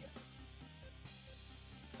haven't seen yet.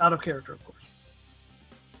 Out of character, of course.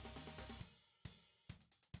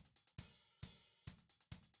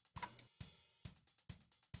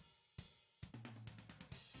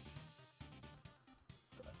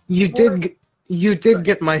 You did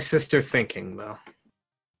get my sister thinking, though.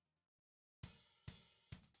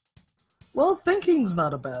 Well, thinking's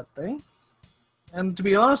not a bad thing. And to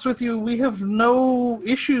be honest with you, we have no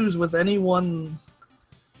issues with anyone.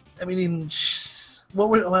 I mean,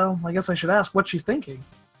 well, I guess I should ask, what's she thinking?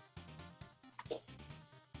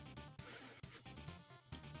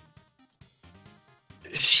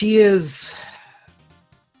 She is,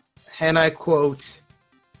 and I quote,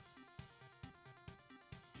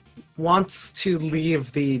 wants to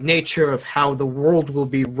leave the nature of how the world will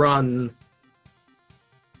be run.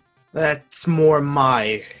 That's more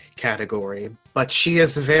my category, but she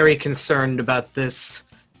is very concerned about this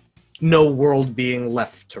no world being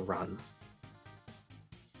left to run.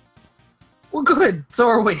 Well, good. So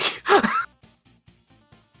are we.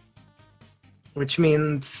 Which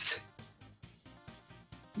means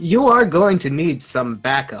you are going to need some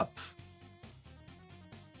backup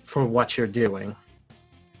for what you're doing.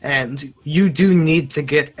 And you do need to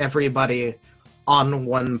get everybody on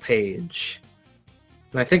one page.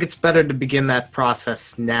 And I think it's better to begin that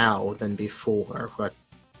process now than before, but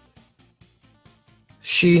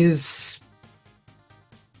she's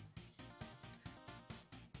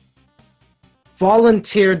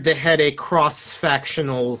volunteered to head a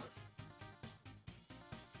cross-factional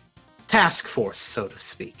task force, so to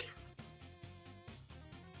speak.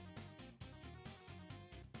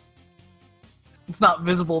 It's not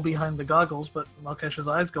visible behind the goggles, but Malkesh's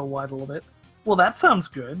eyes go wide a little bit. Well, that sounds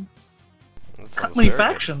good. That How sounds many very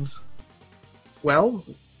good. factions? Well,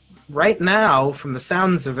 right now, from the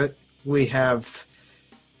sounds of it, we have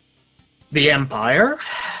the Empire.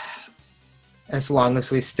 As long as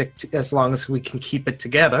we can keep it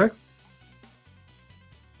together.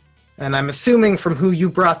 And I'm assuming from who you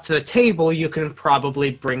brought to the table, you can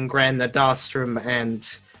probably bring Grand Nadostrum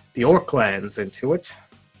and the Orklands into it,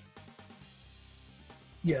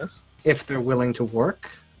 Yes. if they're willing to work.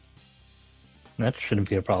 That shouldn't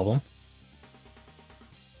be a problem.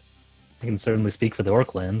 I can certainly speak for the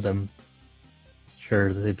Orklands. I'm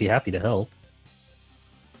sure they'd be happy to help.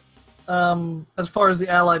 As far as the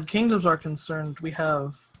Allied Kingdoms are concerned, we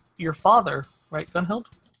have your father, right, Gunhild?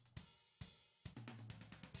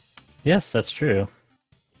 Yes, that's true.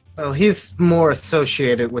 Well, he's more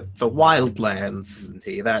associated with the Wildlands, isn't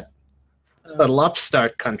he? That little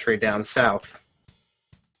upstart country down south.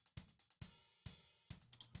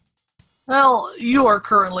 Well, you are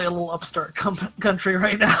currently a little upstart country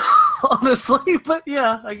right now, honestly, but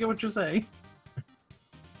yeah, I get what you're saying.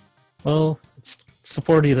 Well, it's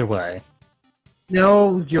support either way.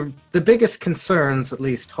 No, the biggest concerns, at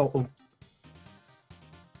least,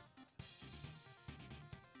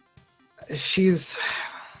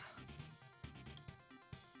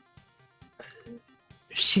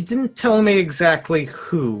 she didn't tell me exactly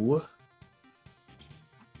who,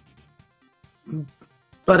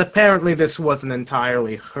 but apparently this wasn't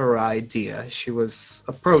entirely her idea. She was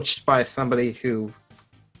approached by somebody who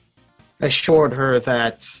assured her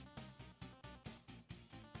that,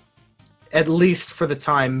 at least for the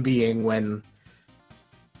time being, when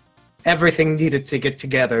everything needed to get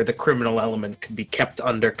together, the criminal element could be kept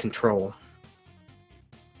under control.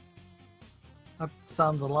 That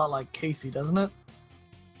sounds a lot like Casey, doesn't it?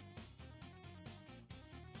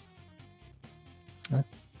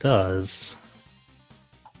 Does.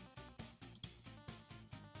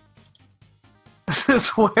 This is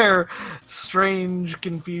where strange,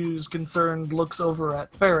 confused, concerned looks over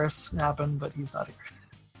at Ferris happen, but he's not here.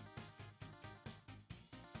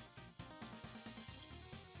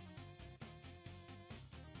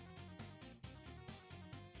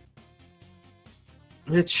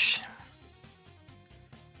 Which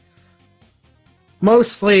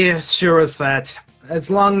mostly assures that as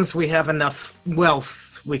long as we have enough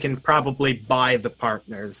wealth, we can probably buy the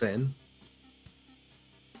partners in.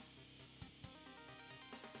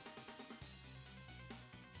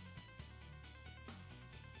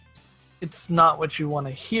 It's not what you want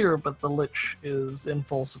to hear, but the Lich is in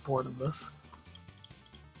full support of this.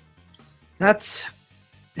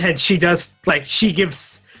 And she does, like, she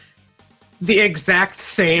gives the exact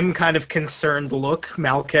same kind of concerned look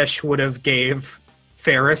Malkesh would have gave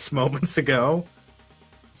Ferris moments ago.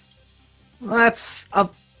 That's a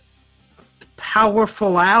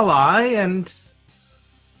powerful ally, and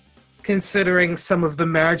considering some of the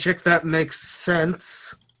magic, that makes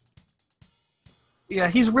sense. Yeah,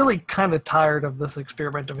 he's really kind of tired of this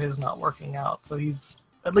experiment of his not working out, so he's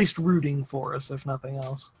at least rooting for us, if nothing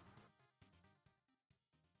else.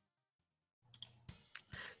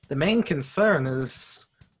 The main concern is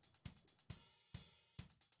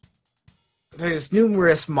there's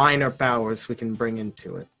numerous minor powers we can bring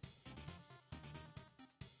into it.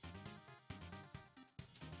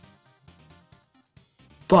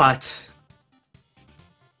 But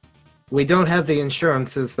we don't have the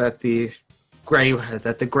insurances that the Grey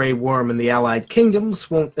Worm and the Allied Kingdoms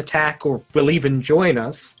won't attack or will even join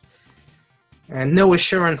us. And no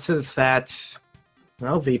assurances that,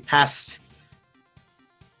 well, the past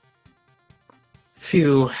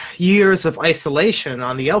few years of isolation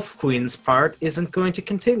on the Elf Queen's part isn't going to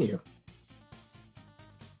continue.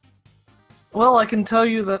 Well, I can tell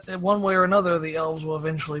you that in one way or another the elves will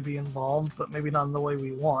eventually be involved, but maybe not in the way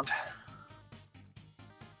we want.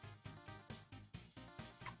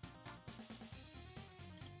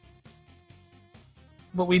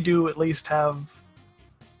 But we do at least have,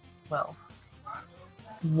 well,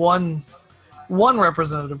 one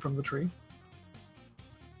representative from the tree.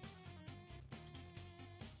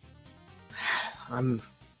 I mean,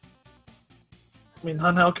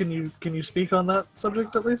 Hunhao, can you speak on that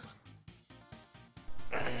subject at least?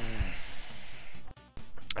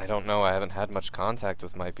 I don't know, I haven't had much contact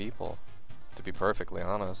with my people, to be perfectly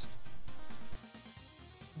honest.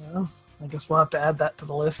 Well, I guess we'll have to add that to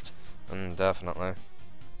the list. Definitely.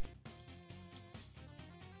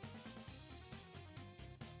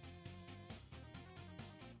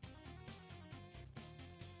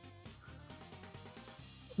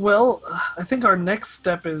 Well, I think our next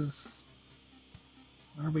step is...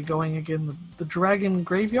 Where are we going again? The Dragon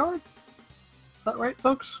Graveyard? Is that right,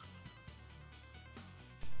 folks?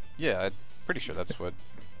 Yeah, I'm pretty sure that's what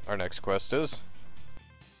our next quest is.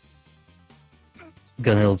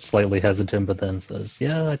 Gunhild's slightly hesitant, but then says,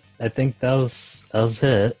 "Yeah, I think that was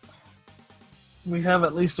it." We have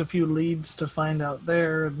at least a few leads to find out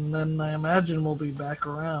there, and then I imagine we'll be back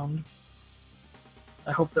around.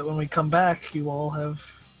 I hope that when we come back, you all have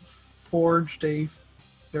forged a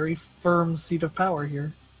very firm seat of power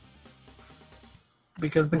here.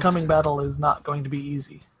 Because the coming battle is not going to be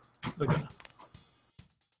easy.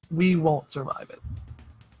 We won't survive it.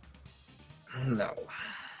 No.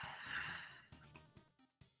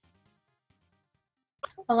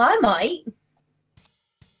 Well, I might.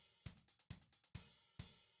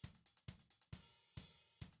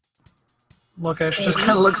 Lokesh just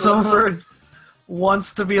kind of looks over and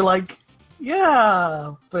wants to be like,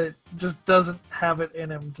 yeah, but just doesn't have it in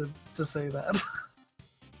him to say that.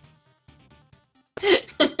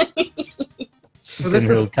 So this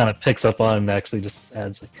is Gunhild kind of picks up on it and actually just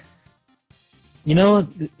adds like, "You know what?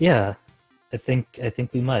 Yeah, I think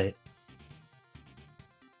we might,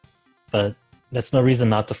 but that's no reason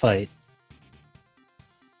not to fight."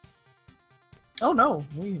 Oh no,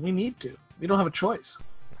 we need to. We don't have a choice.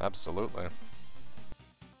 Absolutely.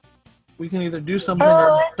 We can either do something Oh,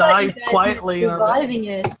 or I thought die you guys quietly. meant surviving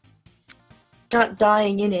it, not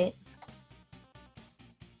dying in it.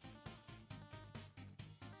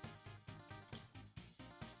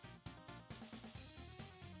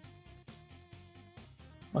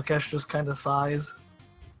 Lokesh just kind of sighs.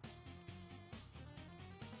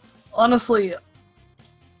 Honestly,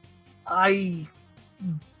 I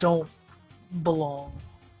don't belong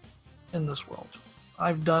in this world.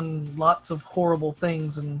 I've done lots of horrible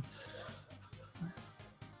things, and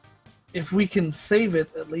if we can save it,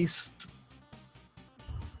 at least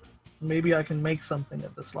maybe I can make something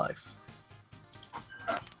of this life.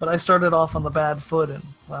 But I started off on the bad foot and,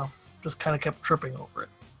 well, just kind of kept tripping over it.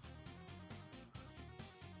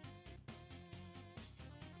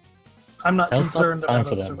 I'm not Now's not concerned the time about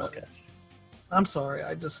for us them, surviving. Lokesh. I'm sorry,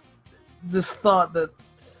 this thought that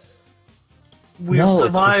we'll No,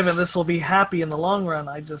 survive it's- and this will be happy in the long run,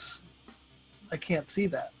 I can't see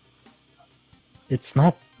that. It's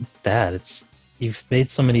not bad. It's you've made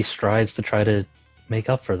so many strides to try to make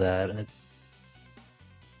up for that. And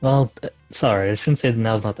well, sorry, I shouldn't say that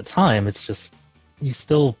now's not the time. It's just you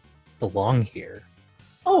still belong here.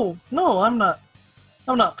 Oh, no, I'm not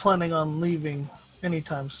planning on leaving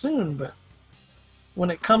anytime soon, but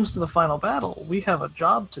when it comes to the final battle, we have a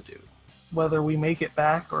job to do. Whether we make it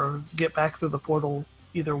back or get back through the portal,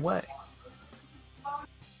 either way.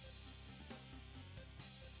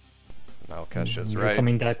 No, Kesha's You're right.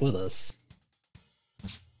 coming back with us.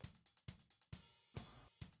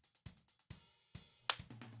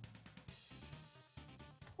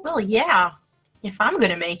 Well, yeah. If I'm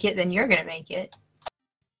gonna make it, then you're gonna make it.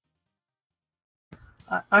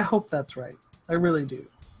 I hope that's right. I really do.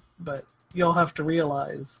 But you'll have to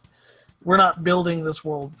realize we're not building this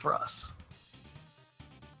world for us.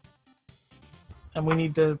 And we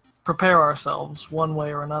need to prepare ourselves one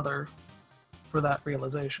way or another for that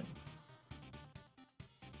realization.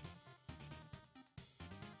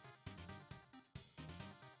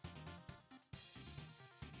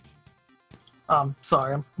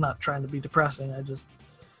 Sorry, I'm not trying to be depressing.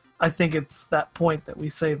 I think it's that point that we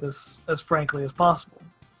say this as frankly as possible.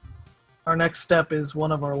 Our next step is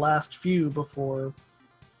one of our last few before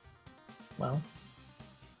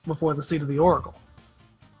the seat of the Oracle.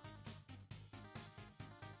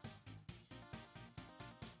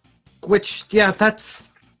 Which, yeah,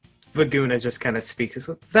 that's Vaguna just kind of speaks.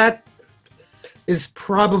 That is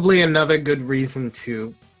probably another good reason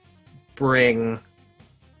to bring,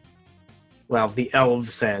 well, the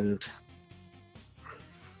elves and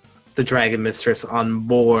the Dragon Mistress on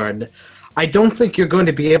board. I don't think you're going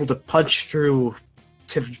to be able to punch through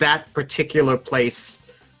to that particular place,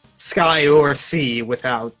 sky or sea,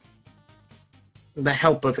 without the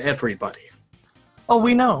help of everybody. Oh,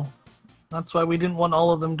 we know. That's why we didn't want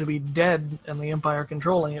all of them to be dead and the Empire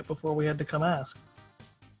controlling it before we had to come ask.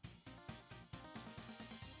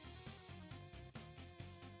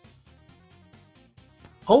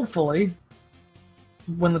 Hopefully,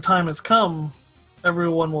 when the time has come,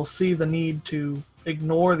 everyone will see the need to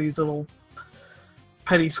ignore these little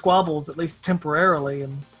petty squabbles, at least temporarily,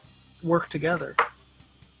 and work together.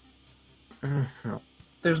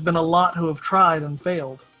 There's been a lot who have tried and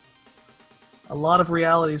failed. A lot of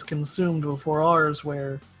realities consumed before ours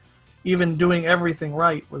where even doing everything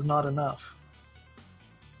right was not enough.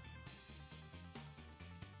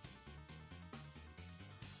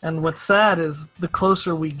 And what's sad is the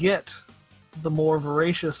closer we get the more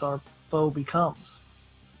voracious our foe becomes.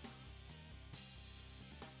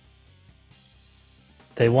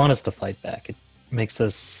 They want us to fight back. It makes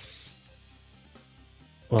us...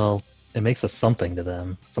 Well, it makes us something to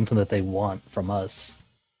them. Something that they want from us.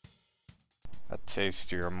 A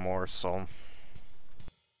tastier morsel.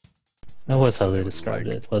 That was how they described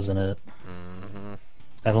it, wasn't it? Mm-hmm.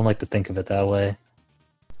 I don't like to think of it that way.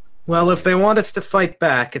 Well, if they want us to fight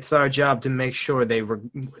back, it's our job to make sure they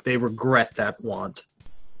regret that want.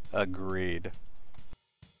 Agreed.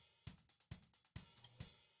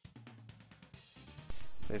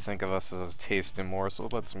 They think of us as a tasty morsel,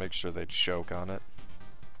 let's make sure they choke on it.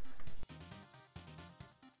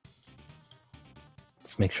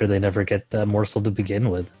 Let's make sure they never get that morsel to begin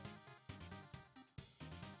with.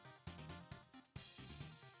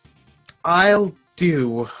 I'll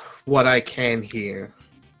do what I can here.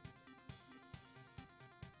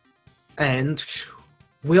 And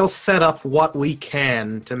we'll set up what we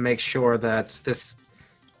can to make sure that this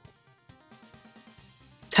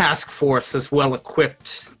task force is well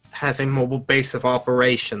equipped, has a mobile base of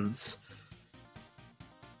operations.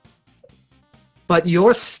 But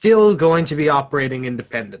you're still going to be operating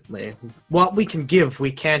independently. What we can give,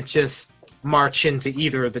 we can't just march into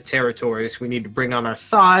either of the territories we need to bring on our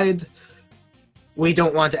side. We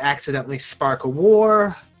don't want to accidentally spark a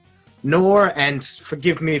war, nor, and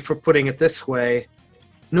forgive me for putting it this way,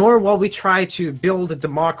 nor while we try to build a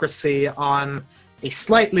democracy on a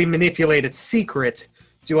slightly manipulated secret,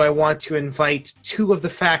 do I want to invite two of the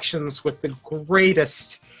factions with the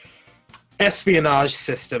greatest espionage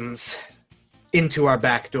systems into our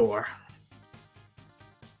back door.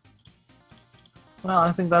 Well,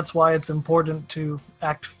 I think that's why it's important to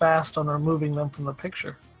act fast on removing them from the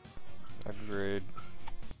picture. Agreed.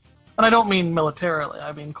 And I don't mean militarily,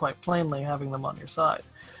 I mean quite plainly having them on your side.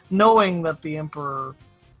 Knowing that the Emperor,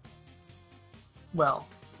 well,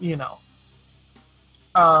 you know,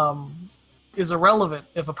 is irrelevant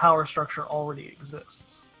if a power structure already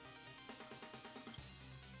exists.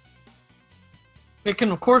 It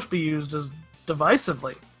can, of course, be used as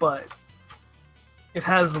divisively, but it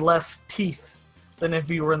has less teeth than if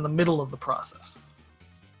you were in the middle of the process.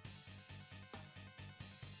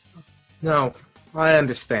 No, I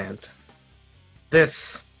understand.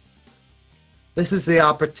 This is the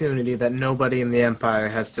opportunity that nobody in the Empire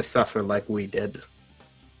has to suffer like we did.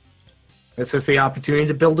 This is the opportunity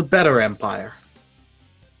to build a better empire.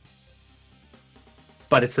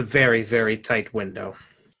 But it's a very, very tight window.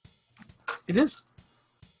 It is.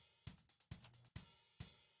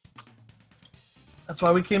 That's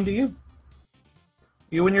why we came to you.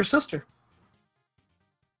 You and your sister.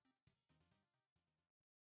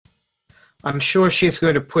 I'm sure she's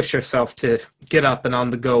going to push herself to get up and on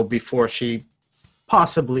the go before she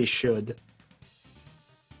possibly should.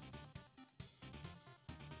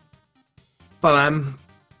 But I'm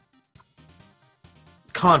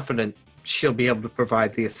confident she'll be able to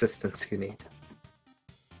provide the assistance you need.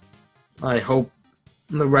 I hope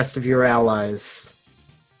the rest of your allies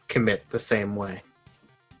commit the same way.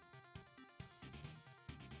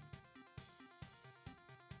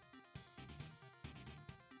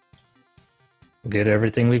 We'll get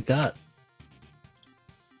everything we've got.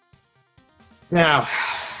 Now,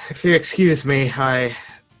 if you excuse me, I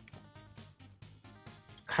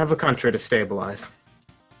have a country to stabilize.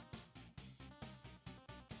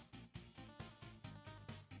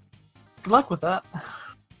 Good luck with that.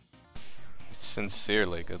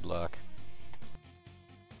 Sincerely, good luck.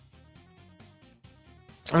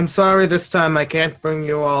 I'm sorry this time I can't bring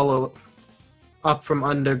you all up from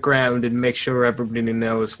underground and make sure everybody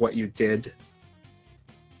knows what you did.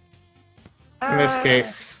 In this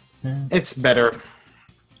case, it's better.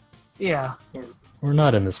 Yeah. We're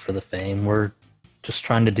not in this for the fame. We're just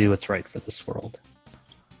trying to do what's right for this world.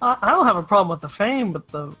 I don't have a problem with the fame, but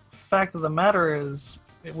the fact of the matter is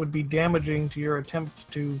it would be damaging to your attempt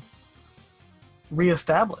to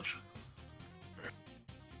reestablish.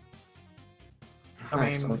 I mean,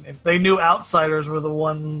 Excellent. if they knew outsiders were the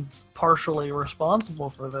ones partially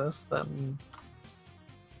responsible for this, then...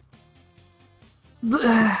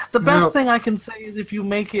 The best thing I can say is if you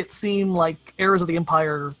make it seem like heirs of the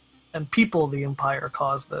Empire and people of the Empire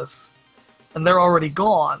caused this, and they're already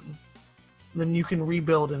gone, then you can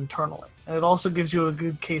rebuild internally. And it also gives you a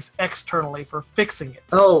good case externally for fixing it.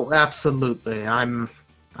 Oh, absolutely. I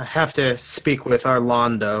have to speak with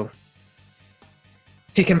Arlando.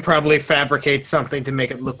 He can probably fabricate something to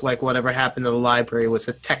make it look like whatever happened to the library was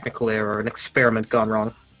a technical error, an experiment gone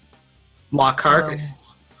wrong. Lockhart?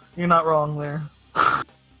 You're not wrong there.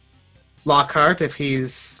 Lockhart, if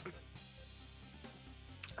he's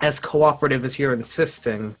as cooperative as you're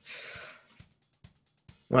insisting,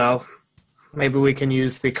 Well, maybe we can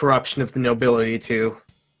use the corruption of the nobility to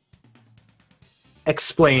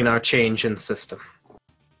explain our change in system.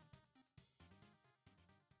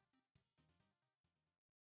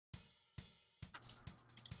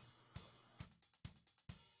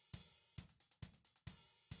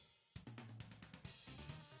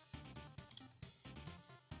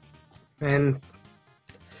 And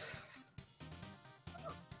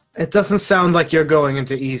it doesn't sound like you're going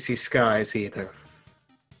into easy skies either.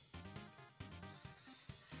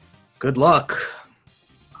 Good luck.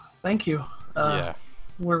 Thank you. Yeah.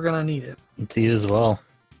 We're gonna need it. And to you as well.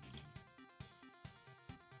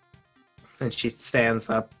 And she stands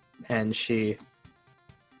up and she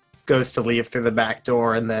goes to leave through the back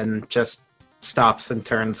door and then just stops and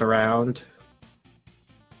turns around.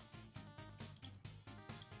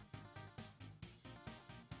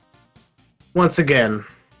 Once again,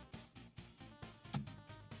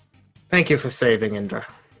 thank you for saving Indra.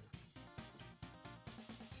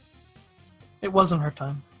 It wasn't her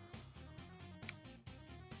time.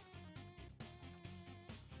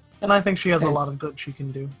 And I think she has a lot of good she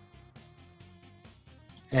can do.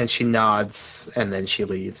 And she nods and then she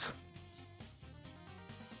leaves.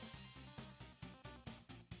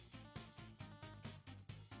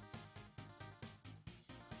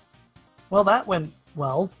 Well, that went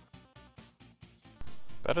well.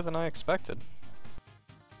 Better than I expected.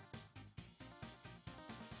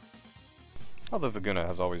 Although Vaguna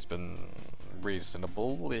has always been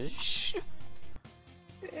reasonable-ish.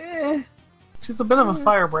 She's a bit of a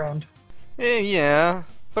firebrand. Yeah,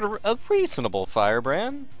 but a reasonable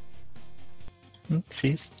firebrand.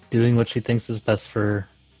 She's doing what she thinks is best for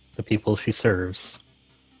the people she serves.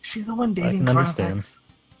 She's the one I dating can understand.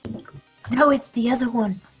 Carnifex. No, it's the other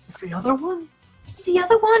one. It's the other one? It's the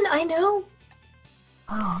other one, I know.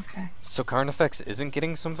 Oh, okay. So Carnifex isn't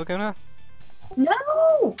getting some Vaguna?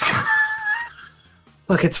 No!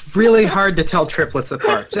 Look, it's really hard to tell triplets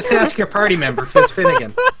apart. Just ask your party member, Fizz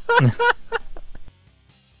Finnegan.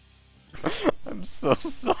 I'm so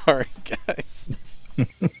sorry, guys.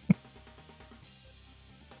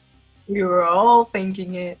 We were all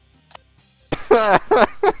thinking it.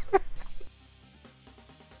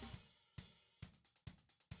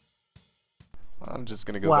 I'm just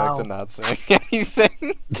gonna go back to Wow. not saying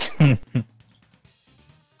anything.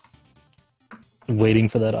 Waiting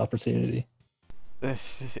for that opportunity.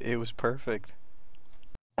 It was perfect.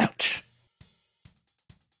 Ouch.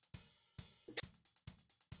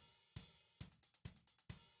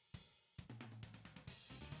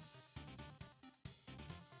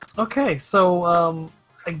 Okay, so,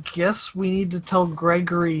 I guess we need to tell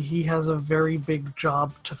Gregory he has a very big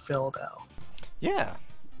job to fill now. Yeah.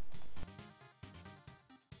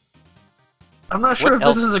 I'm not sure What if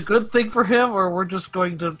else? this is a good thing for him, or we're just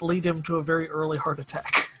going to lead him to a very early heart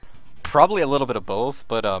attack. Probably a little bit of both,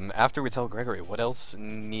 but after we tell Gregory, what else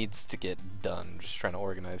needs to get done? Just trying to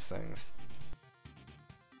organize things.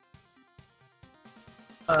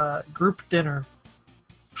 Group dinner.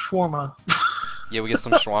 Shawarma. Yeah, we get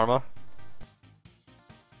some shawarma.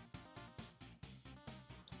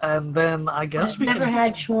 And then I guess I've we never can...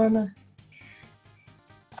 had shawarma.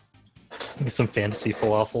 Get some fantasy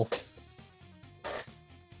falafel.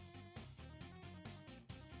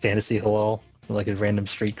 Fantasy halal, like a random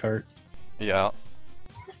street cart. Yeah.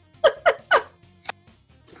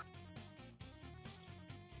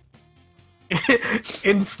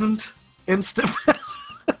 Instant.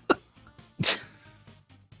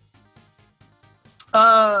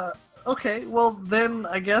 Okay, well then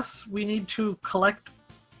I guess we need to collect,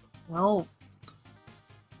 well,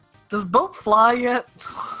 does boat fly yet?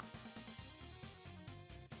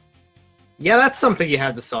 Yeah, that's something you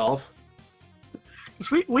had to solve. 'Cause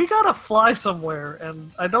we gotta fly somewhere,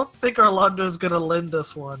 and I don't think Orlando's gonna lend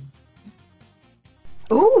us one.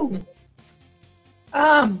 Ooh.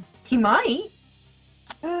 He might.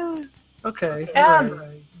 Okay.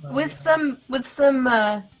 With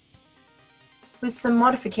some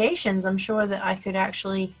modifications, I'm sure that I could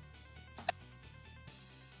actually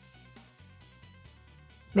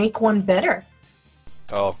make one better.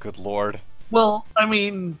 Oh, good lord. Well, I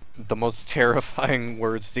mean, The most terrifying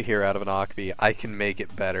words to hear out of an Akbi. I can make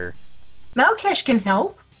it better. Malkesh can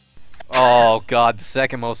help. Oh god, the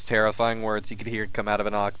second most terrifying words you could hear come out of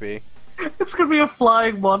an Akbi. it's gonna be a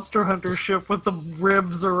flying monster hunter ship with the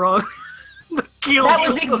ribs around the keel. That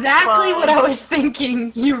was exactly what I was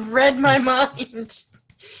thinking. You read my mind.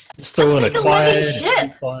 Just throw in a Let's make a quiet. living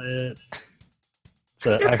ship. Quiet.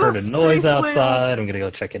 So I It's heard a a noise space whale. outside. I'm gonna go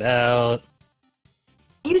check it out.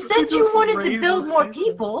 You said just you wanted to raise build his more face.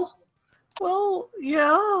 people. Well,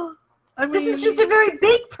 yeah. I mean, This is just a very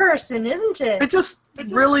big person, isn't I it? just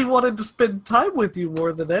really wanted to spend time with you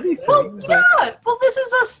more than anything. Well, but- yeah. Well, this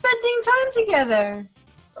is us spending time together.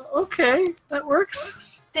 Okay, that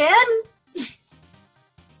works. Dan,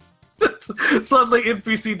 Suddenly,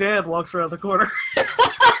 NPC Dan walks around the corner.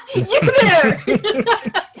 you there?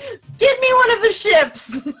 Get me one of the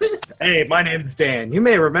ships. Hey, my name's Dan. You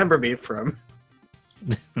may remember me from.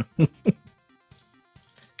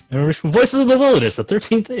 Remember from Voices of the Wilderness, the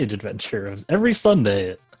 13th Age adventure. It was every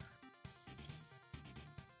Sunday.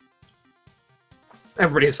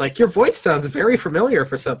 Everybody's like, your voice sounds very familiar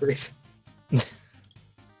for some reason.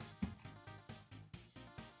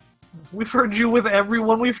 We've heard you with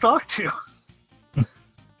everyone we've talked to.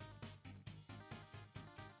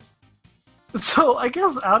 So, I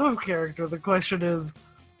guess out of character, the question is,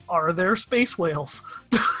 are there space whales?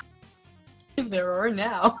 There are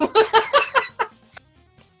now.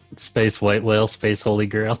 Space White Whale, Space Holy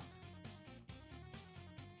Grail.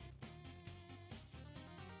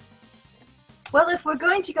 Well, if we're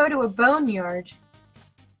going to go to a boneyard,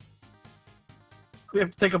 We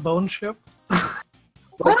have to take a bone ship?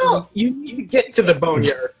 Well- you get to the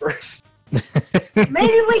boneyard first. maybe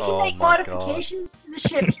we can Oh make my modifications to the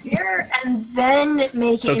ship here and then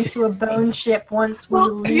make it Okay. into a bone ship once we Well,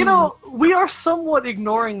 leave. you know, we are somewhat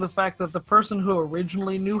ignoring the fact that the person who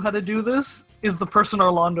originally knew how to do this is the person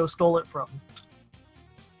Orlando stole it from.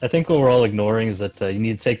 I think what we're all ignoring is that you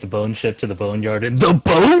need to take the bone ship to the boneyard in the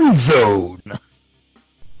Bone Zone!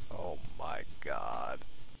 Oh my god.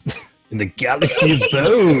 In the Galaxy of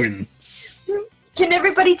Bones! Can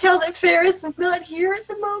everybody tell that Ferris is not here at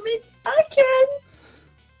the moment? I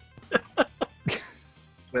can.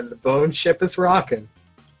 When the bone ship is rocking.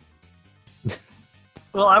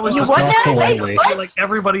 Well, I was You just what not now? Wait, politely. what? like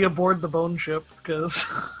everybody aboard the bone ship, because...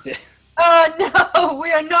 Oh no,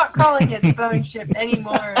 we are not calling it the bone ship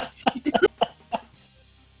anymore.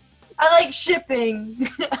 I like shipping.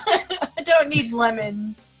 I don't need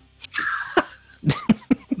lemons.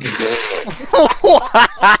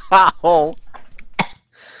 Wow!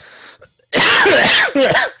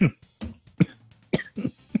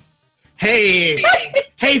 Hey,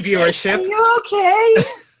 hey, Are viewership. you okay?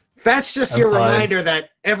 That's just I'm your fine. reminder that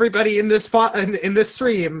everybody in this in this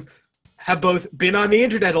stream have both been on the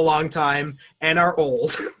internet a long time and are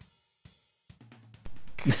old.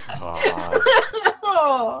 God.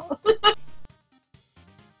 Oh.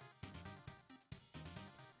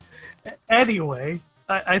 Anyway,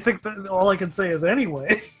 I think that all I can say is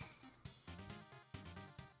anyway.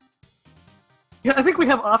 Yeah, I think we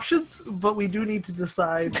have options, but we do need to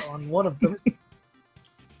decide on one of them.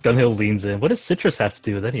 Gunhill leans in. What does citrus have to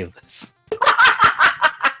do with any of this?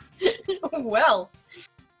 Well,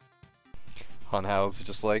 Hunhow's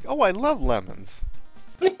just like, oh, I love lemons.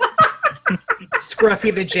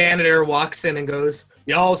 Scruffy the janitor walks in and goes,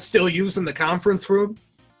 "Y'all still using the conference room?"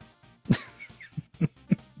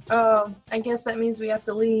 I guess that means we have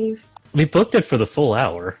to leave. We booked it for the full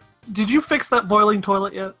hour. Did you fix that boiling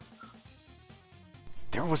toilet yet?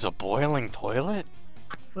 There was a boiling toilet?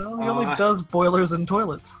 Well, he only does boilers and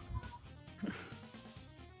toilets.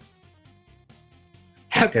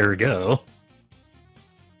 Ergo.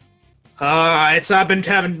 I've been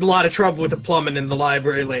having a lot of trouble with the plumbing in the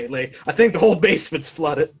library lately. I think the whole basement's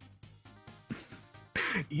flooded.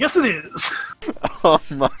 Yes, it is! Oh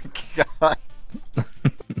my god.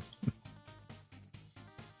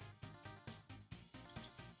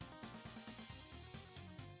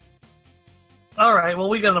 Alright, well,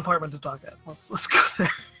 we got an apartment to talk at. Let's go there.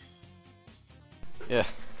 Yeah,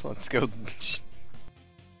 let's go.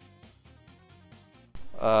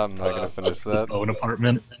 I'm not gonna finish that. Own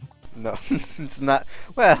apartment. No, it's not.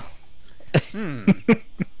 Well, I mean,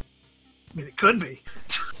 it could be.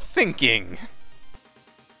 thinking.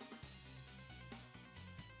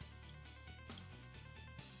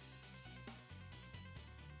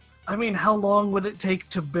 I mean, how long would it take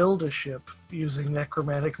to build a ship using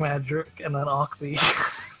necromantic magic and an Ocby?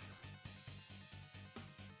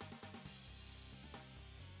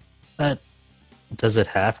 Does it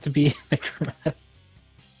have to be necromantic?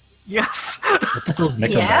 Yes! What the hell is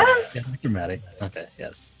necromantic? Yes. Yeah, necromantic. Okay,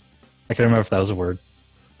 yes. I can't remember if that was a word.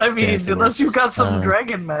 I mean, Yeah, so unless you've got some uh,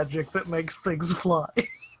 dragon magic that makes things fly.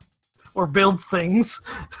 Or builds things.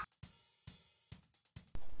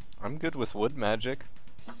 I'm good with wood magic.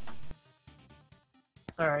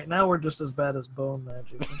 Alright, now we're just as bad as bone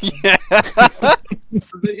magic. Yeah.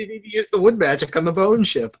 So then you need to use the wood magic on the bone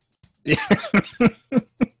ship.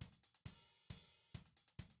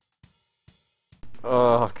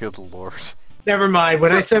 Oh, good lord. Never mind.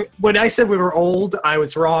 When I said we were old, I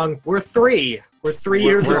was wrong. We're 3. We're 3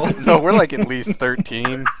 years old. No, we're like at least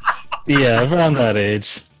 13. Yeah, around that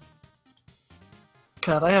age.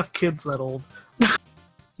 God, I have kids that old.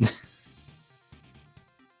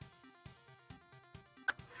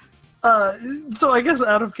 So I guess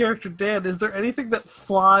out of character, Dan, is there anything that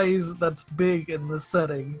flies that's big in this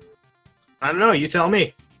setting? I don't know. You tell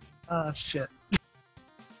me. Ah, shit.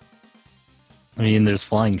 I mean, there's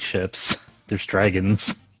flying ships. There's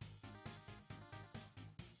dragons.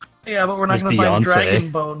 Yeah, but we're not There's gonna find Beyonce. dragon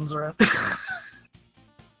bones around.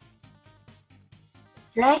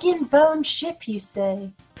 Dragon bone ship, you say?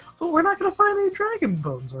 But we're not gonna find any dragon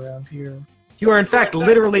bones around here. You are, in fact,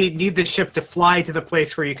 literally need the ship to fly to the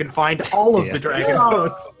place where you can find all of Yeah. the dragon Yeah.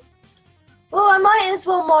 bones. Well, I might as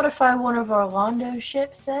well modify one of Orlando's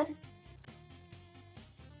ships then.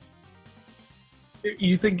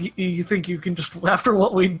 You think you can just after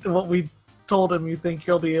what we told him? You think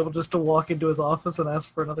you'll be able just to walk into his office and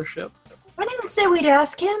ask for another ship? I didn't say we'd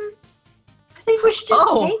ask him. I think we should just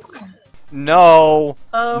Oh. take one. No.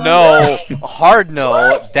 No. Hard no.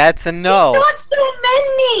 What? That's a no. Not so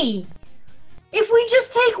many! If we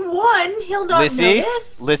just take one, he'll not Lissy,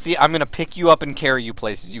 notice. Lissy, I'm gonna pick you up and carry you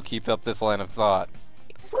places. You keep up this line of thought.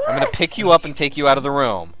 I'm gonna What? pick you up and take you out of the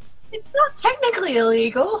room. It's not technically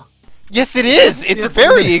illegal. Yes, it is. It's Yes,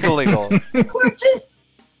 very it is. illegal.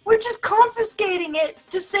 We're just confiscating it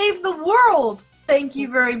to save the world. Thank you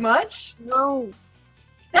very much. No.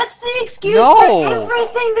 That's the excuse No. for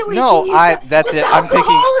everything that we No, can use. that's This it. I'm picking.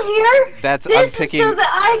 alcohol here. That's This I'm is picking. so that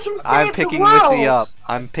I can save I'm picking the world. Lissy up.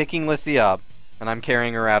 I'm picking Lissy up, and I'm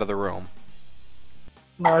carrying her out of the room.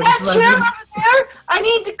 No, I That just chair imagine- over there, I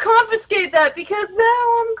need to confiscate that because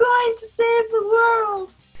now I'm going to save the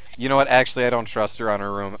world. You know what? Actually, I don't trust her on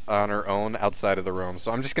her own outside of the room,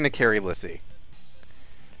 so I'm just gonna carry Lissy.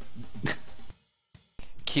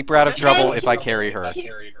 Keep her out of trouble if I carry her.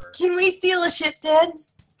 Can we steal a ship, Dad?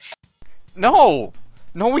 No,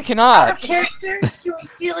 no, we Out of cannot. character? Can we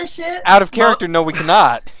steal a ship? Out of character, no, we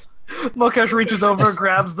cannot. Mokesh reaches over,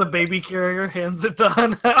 grabs the baby carrier, hands it to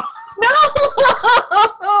Hanao. No!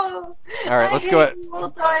 All right, let's go. I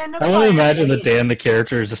want I want to imagine that Dan, the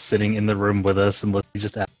character, is just sitting in the room with us and Lissy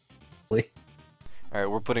just All right,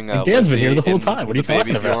 we're putting Dan's been Lissy here the whole in time. What are you the baby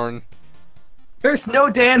talking about? Bjorn. There's no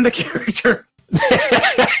Dan the character.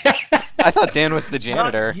 I thought Dan was the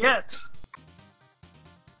janitor. Not yet.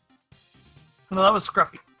 No, that was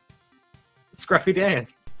Scruffy. Scruffy Dan.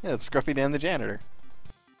 Yeah, it's Scruffy Dan the janitor.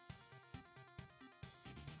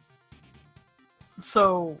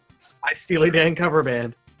 So, My Steely Dan cover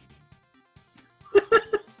band.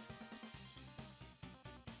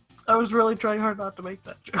 I was really trying hard not to make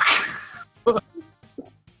that joke.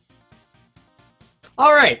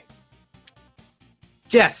 All right.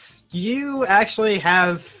 Yes, you actually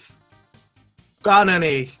have gone on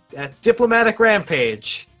a diplomatic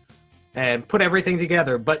rampage and put everything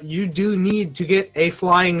together, but you do need to get a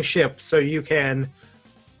flying ship so you can,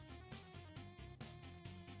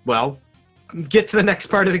 well, get to the next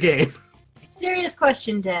part of the game. Serious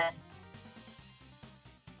question, Dad.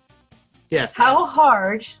 Yes. How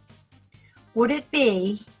hard would it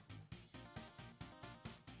be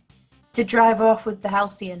to drive off with the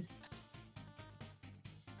Halcyon?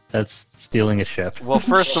 That's stealing a ship. Well,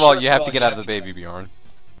 first of all, you have to get out of the baby Bjorn.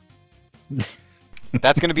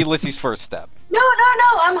 That's gonna be Lissy's first step. No,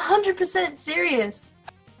 I'm 100% serious.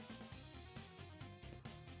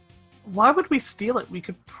 Why would we steal it? We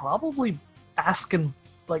could probably ask and,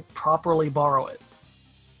 like, properly borrow it.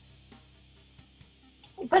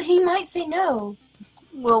 But he might say no.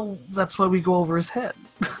 Well, that's why we go over his head.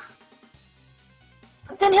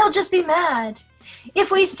 But then he'll just be mad.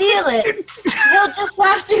 If we steal it, he'll just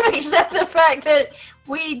have to accept the fact that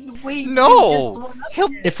we No! just He'll.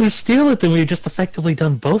 If we steal it, then we've just effectively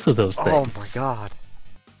done both of those things. Oh my god.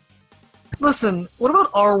 Listen, what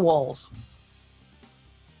about our walls?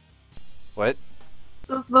 What?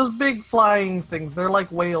 Those big flying things, they're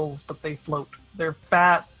like whales, but they float. They're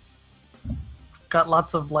fat, got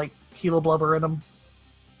lots of, like, heliblubber in them.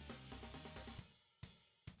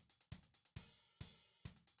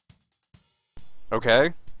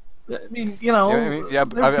 Okay. I mean, you know, Yeah, I mean, yeah,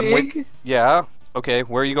 they're I'm wait- big. Yeah. Okay.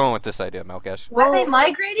 Where are you going with this idea, Malkesh? Are they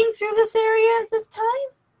migrating through this area at this time?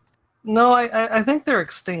 No, I think they're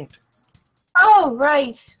extinct. Oh,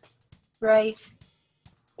 right. Right. You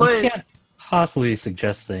But can't possibly be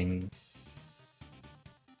suggesting.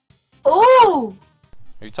 Oh!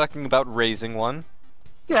 Are you talking about raising one?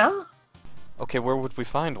 yeah, Okay, where would we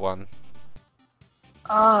find one?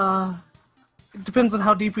 it depends on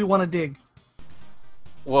how deep we want to dig.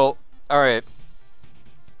 Well, alright.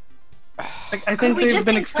 Like, I Could think we they've just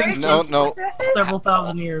been encourage extinct No, them to no. the surface? several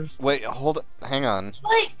thousand years. Wait, hang on.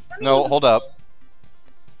 Like, I No, mean, hold up.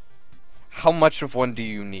 How much of one do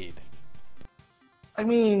you need? I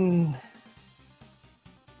mean,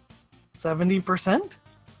 70%?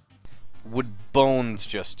 Would bones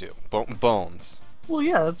just do? Bones. Well,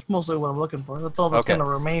 yeah, that's mostly what I'm looking for. That's all that's Okay. going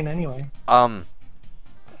to remain anyway.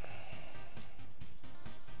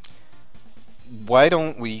 Why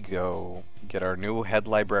don't we go get our new head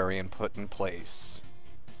librarian put in place,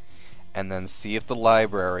 and then see if the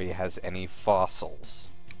library has any fossils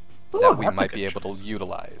Ooh, that we that's a might good be able choice. to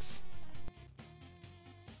utilize.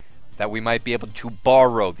 That we might be able to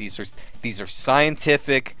borrow. These are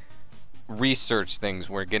scientific research things.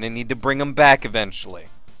 We're gonna need to bring them back eventually.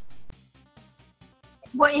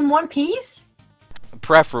 What, in one piece?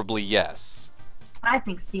 Preferably, yes. I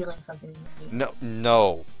think stealing something would be.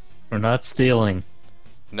 No. We're not stealing.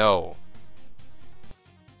 No.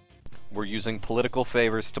 We're using political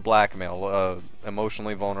favors to blackmail a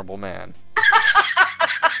emotionally vulnerable man.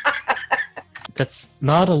 That's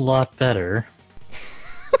not a lot better.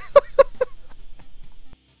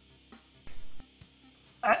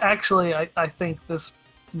 Actually, I think this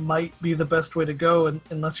might be the best way to go,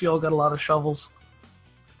 unless you all got a lot of shovels.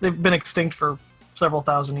 They've been extinct for several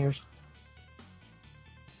thousand years.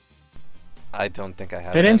 I don't think I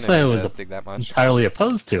have. I didn't say I was dig that much. entirely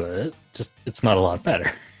opposed to it. Just it's not a lot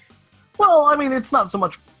better. Well, I mean, it's not so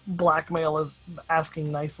much blackmail as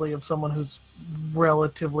asking nicely of someone who's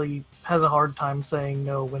relatively has a hard time saying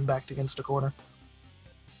no when backed against a corner.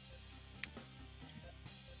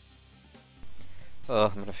 Oh,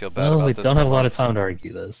 I'm gonna feel bad Well, about we this. don't have a lot of once. time to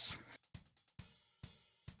argue this.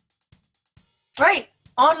 Right,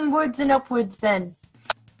 onwards and upwards then.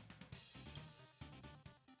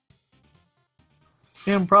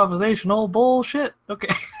 Improvisational bullshit. Okay.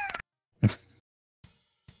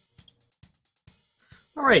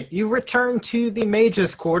 All right, you return to the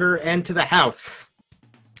mage's quarter and to the house.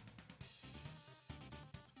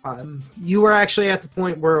 You were actually at the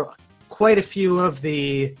point where quite a few of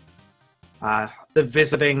the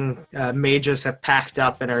visiting mages have packed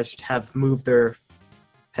up and have moved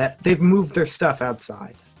they've moved their stuff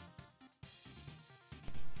outside.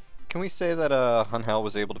 Can we say that Hunhel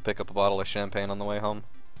was able to pick up a bottle of champagne on the way home?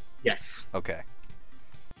 Yes. Okay.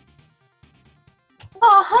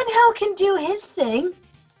 Oh, Hunhel can do his thing.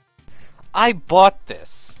 I bought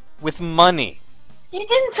this with money. You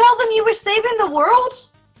didn't tell them you were saving the world?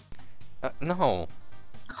 No.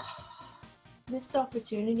 Missed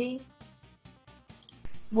opportunity.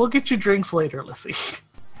 We'll get you drinks later, Lissy.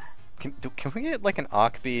 Can we get like an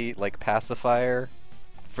Akbi pacifier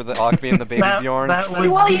for the Akbi and the baby Bjorn?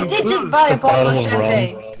 Well, you did just buy a bottle of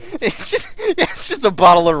champagne. It's just a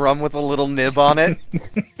bottle of rum with a little nib on it.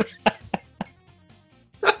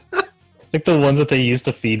 Like the ones that they use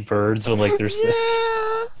to feed birds when like they're sick.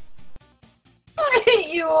 Yeah. I hate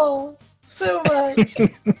you all so much.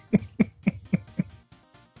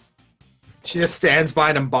 She just stands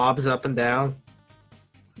by and bobs up and down.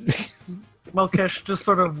 Melkesh just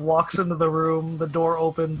sort of walks into the room, the door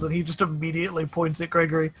opens, and he just immediately points at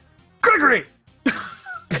Gregory. Gregory!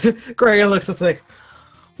 Gregory looks at us like,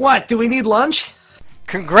 what, do we need lunch?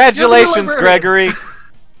 Congratulations, You're the Gregory!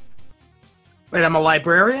 Wait, I'm a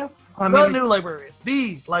librarian? The new librarian.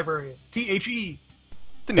 The librarian. THE.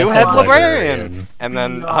 The new The head head librarian! librarian. And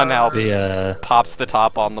then The, Hunhel The pops the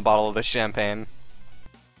top on the bottle of the champagne.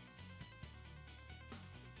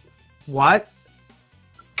 What?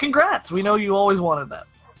 Congrats! We know you always wanted that.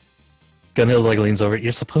 Gunhill like leans over.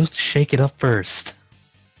 You're supposed to shake it up first.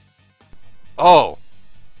 Oh!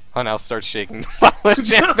 Hunhel starts shaking the bottle of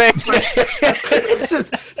champagne. It's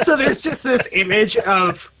just so there's just this image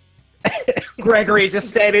of Gregory just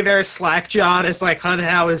standing there slack-jawed as like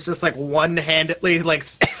Hunhel is just like one-handedly like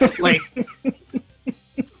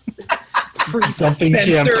Dumping Spencer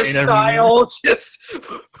champagne style just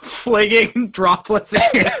flinging droplets of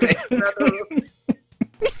champagne around the room.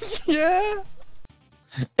 Yeah.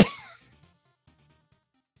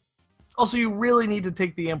 Also, you really need to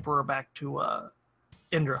take the Emperor back to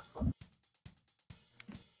Indra.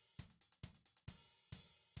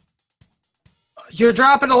 You're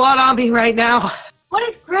dropping a lot on me right now. What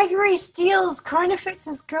if Gregory steals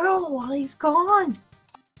Carnifex's girl while he's gone?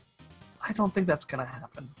 I don't think that's gonna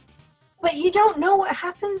happen. But you don't know what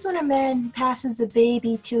happens when a man passes a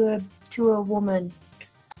baby to a woman.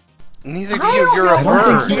 Neither do I you, don't you're know a what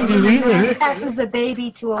bird. happens when a man passes a baby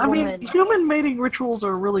to a I woman. mean, human mating rituals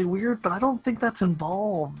are really weird, but I don't think that's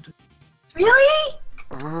involved. Really?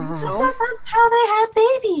 I thought that's how they had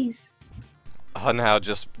babies. Hunhel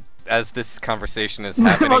just, as this conversation is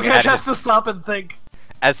happening Melkesh at has to stop and think.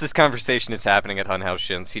 as this conversation is happening at Hunhel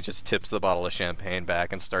Shins, he just tips the bottle of champagne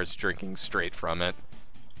back and starts drinking straight from it.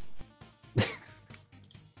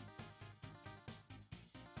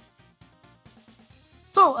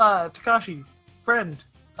 Takashi, friend,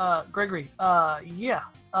 Gregory, yeah,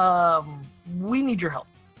 we need your help.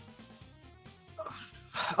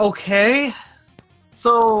 Okay.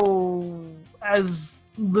 So, as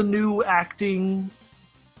the new acting,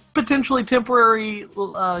 potentially temporary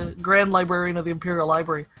Grand Librarian of the Imperial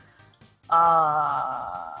Library,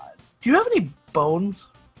 do you have any bones?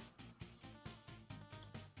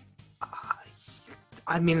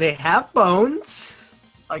 I mean, they have bones.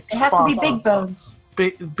 Like They have to be big bones.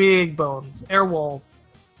 Big bones. Airwall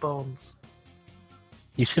bones.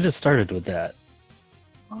 You should have started with that.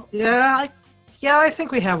 Yeah, I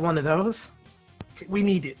think we have one of those. We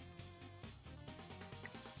need it.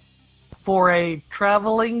 For a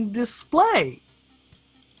traveling display.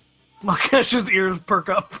 Makesh's ears perk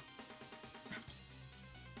up.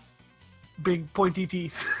 Big pointy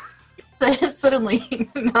teeth. So suddenly,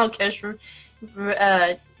 Malkesh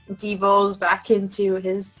devolves back into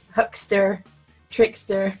his huckster,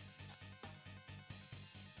 trickster.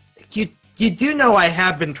 You do know I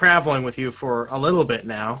have been traveling with you for a little bit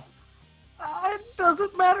now. It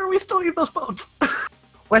doesn't matter, we still need those bones.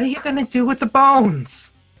 What are you gonna do with the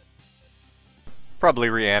bones? Probably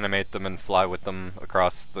reanimate them and fly with them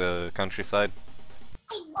across the countryside.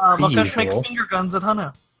 Makesh makes Usual. finger guns at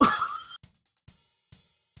Hana.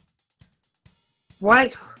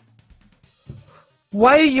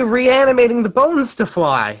 Why are you reanimating the bones to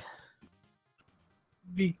fly?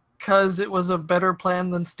 Because it was a better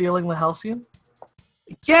plan than stealing the Halcyon?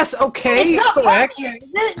 Yes, okay, It's not correct. parked here,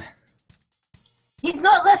 is it? He's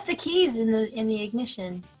not left the keys in the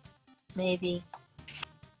ignition. Maybe.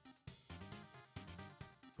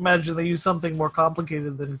 Imagine they use something more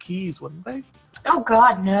complicated than keys, wouldn't they? Oh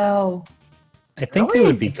God, no! I think it Really?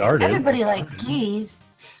 would be guarded. Everybody likes keys.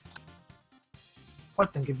 I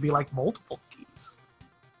think it'd be like multiple keys.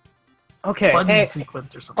 Okay, Button hey,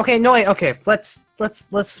 sequence or something. okay, no, wait, okay. Let's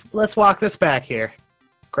walk this back here,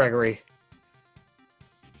 Gregory.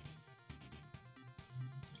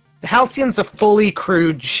 The Halcyon's a fully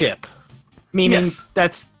crewed ship, meaning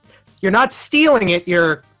Yes. you're not stealing it.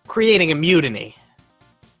 You're creating a mutiny.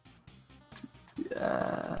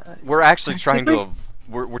 We're actually trying to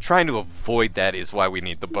we're trying to avoid that. Is why we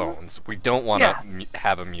need the bones. We don't want to Yeah.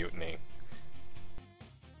 have a mutiny.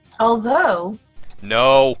 Although,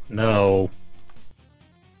 No. No.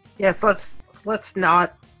 Yes, let's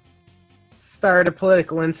not start a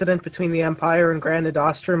political incident between the Empire and Grand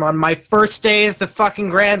Adostrum on my first day as the fucking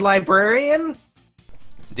Grand Librarian.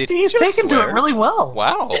 Did he He's just taken to swear? it really well.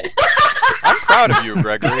 Wow. I'm proud of you,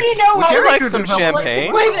 Gregory. you know Would what? you like Character some development. like the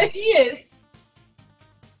champagne? way that he is.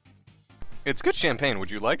 It's good champagne. Would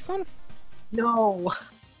you like some? No,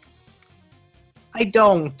 I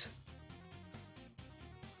don't.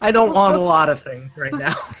 I don't Well, want a that's- lot of things right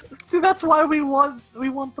now. See, that's why we want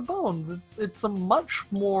the bones. It's a much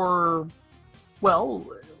more, well,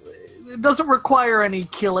 it doesn't require any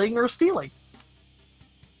killing or stealing.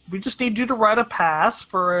 We just need you to write a pass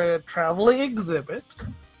for a traveling exhibit.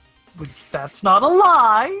 Which, that's not a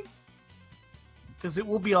lie, because it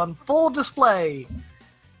will be on full display.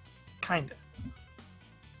 Kinda.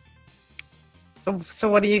 So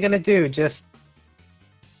what are you gonna do? Just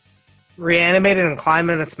reanimate it and climb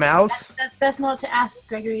in its mouth? That's best not to ask,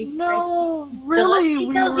 Gregory. No, The less really.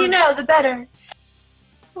 details you know, the better.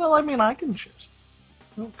 Well, I mean, I can choose.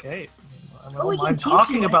 Okay. I Well, don't we can mind teach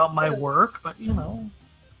talking you about my how to- work, but you know.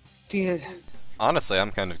 Do you? Honestly,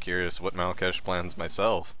 I'm kind of curious what Malkesh plans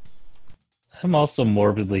myself. I'm also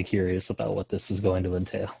morbidly curious about what this is going to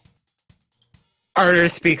entail. Arthur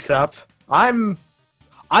speaks up. I'm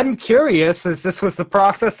curious, as this was the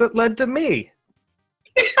process that led to me.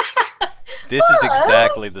 This is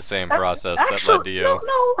exactly the same process that Actually, led to you.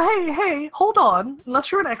 No, hey, hold on.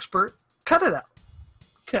 Unless you're an expert, cut it out.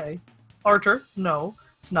 Okay. Arthur, no.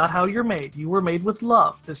 It's not how you're made. You were made with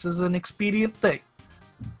love. This is an expedient thing.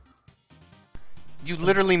 You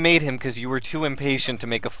literally made him because you were too impatient to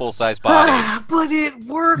make a full-size body. But it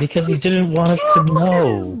worked. Because he He's didn't want us to cute.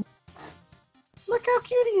 know. Look how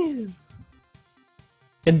cute he is.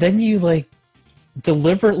 And then you, like,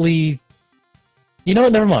 deliberately... You know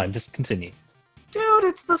what? Never mind. Just continue. Dude,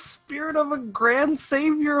 it's the spirit of a grand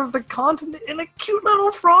savior of the continent in a cute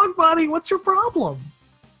little frog body. What's your problem?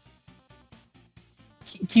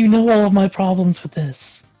 You know all of my problems with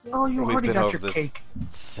this. Oh, you We've already been got over your this cake.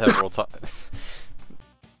 several times.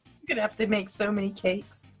 You're gonna have to make so many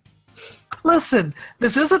cakes. Listen,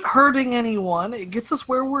 this isn't hurting anyone. It gets us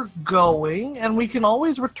where we're going, and we can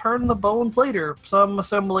always return the bones later. Some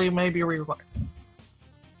assembly may be required.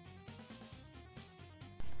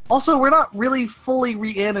 Also, we're not really fully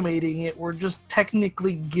reanimating it. We're just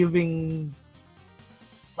technically giving,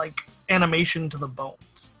 like, animation to the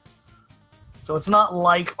bones. So it's not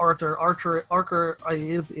like Arthur. Archer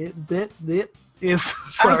it is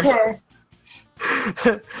sorry. Arthur.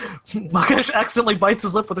 Mukesh accidentally bites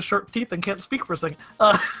his lip with his sharp teeth and can't speak for a second.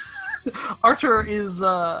 Archer is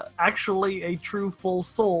actually a true full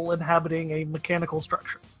soul inhabiting a mechanical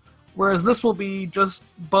structure, whereas this will be just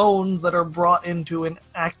bones that are brought into an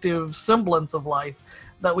active semblance of life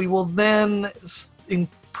that we will then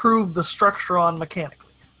improve the structure on mechanically.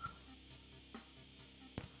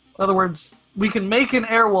 In other words, we can make an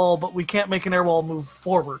air wall, but we can't make an air wall move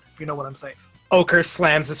forward, if you know what I'm saying. Ochre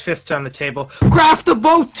slams his fist on the table. Craft a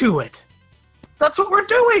boat to it! That's what we're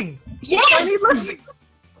doing! Yes! I mean, listen.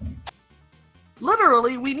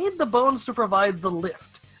 Literally, we need the bones to provide the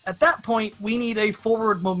lift. At that point, we need a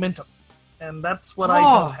forward momentum. And that's what I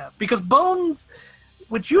don't have. Because bones,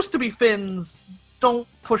 which used to be fins, don't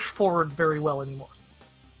push forward very well anymore.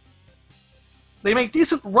 They make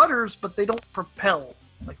decent rudders, but they don't propel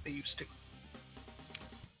like they used to.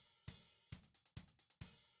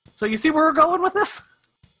 So you see where we're going with this?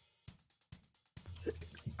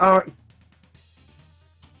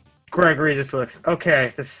 Gregory just looks,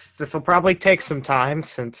 okay, this will probably take some time,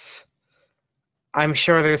 since I'm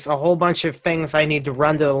sure there's a whole bunch of things I need to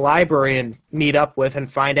run to the library and meet up with and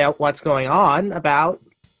find out what's going on about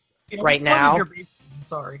right now.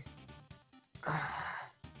 Sorry.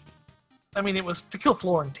 I mean, it was to kill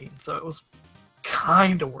Florentine, so it was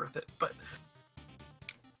kind of worth it, but...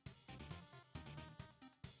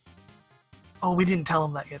 Oh, we didn't tell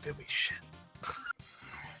him that yet, did we? Shit.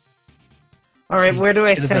 All right, where do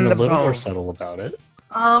I Should have send been the a little more bone? subtle about it.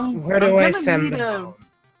 Where do I send the bone?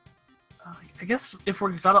 I guess if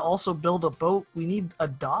we're gonna also build a boat, we need a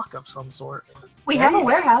dock of some sort. We have a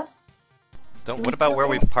warehouse. What about where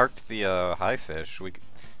we parked the high fish?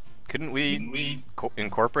 Couldn't we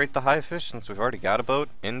incorporate the high fish since we've already got a boat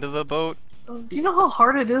into the boat? Do you know how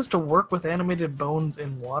hard it is to work with animated bones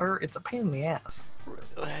in water? It's a pain in the ass.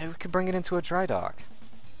 We could bring it into a dry dock.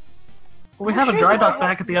 Well, we have a dry dock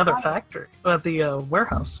back at the other factory, at the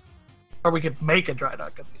warehouse. Or we could make a dry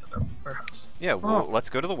dock at the other warehouse. Yeah, well, let's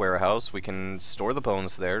go to the warehouse. We can store the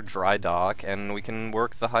bones there, dry dock, and we can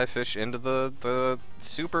work the high fish into the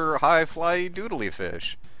super high fly doodly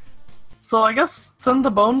fish. So I guess send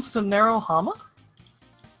the bones to Narohama?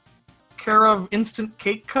 Care of Instant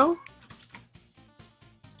Cake Co?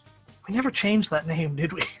 We never changed that name,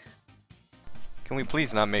 did we? Can we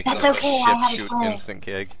please not make That's it okay, I ship have a shoot plan. instant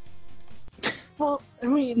cake? Well, I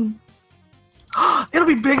mean... It'll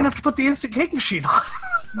be big enough to put the instant cake machine on.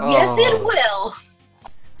 Yes, it will.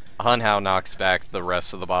 Hunhow knocks back the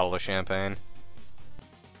rest of the bottle of champagne.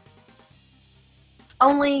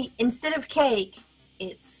 Only instead of cake,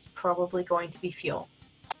 it's probably going to be fuel.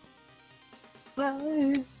 Well,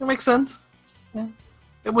 it makes sense. Yeah.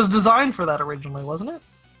 It was designed for that originally, wasn't it?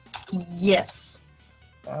 Yes.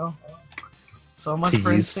 Well, so much To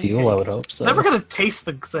for use instant fuel, I cake. would hope so. Never gonna taste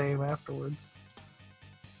the same afterwards.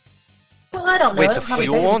 Well, I don't know. Wait, It the probably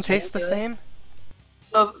fuel doesn't won't taste the good. same?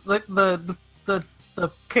 No,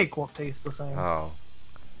 the cake won't taste the same. Oh.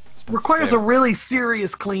 Requires a really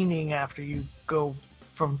serious cleaning after you go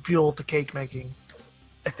from fuel to cake making.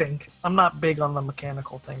 I think. I'm not big on the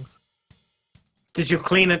mechanical things. Did you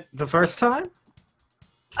clean it the first time?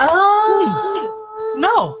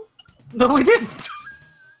 No, we didn't.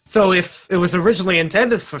 So if it was originally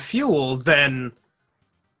intended for fuel, then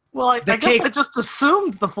Well, I The guess cake- I just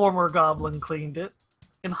assumed the former goblin cleaned it.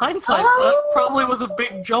 In hindsight, that probably was a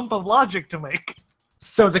big jump of logic to make.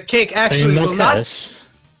 so the cake Hey, actually will not. Mukesh,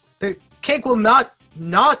 The cake will not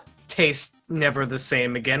taste never the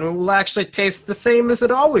same again. It will actually taste the same as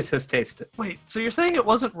it always has tasted. Wait, so you're saying it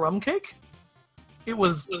wasn't rum cake? It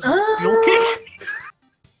was fuel cake?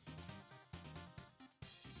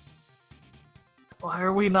 Why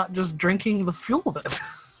are we not just drinking the fuel then?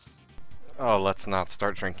 Oh, let's not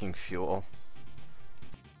start drinking fuel.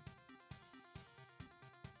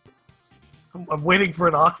 I'm waiting for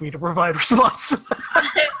an Acme to provide response.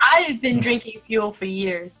 I've been drinking fuel for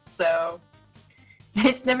years, so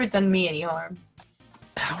it's never done me any harm.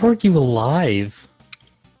 how are you alive?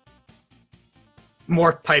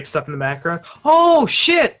 Mort pipes up in the background. Oh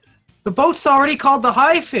shit! The boat's already called the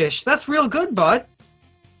High Fish. That's real good, bud.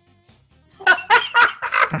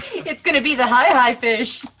 It's gonna be the high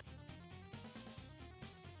fish.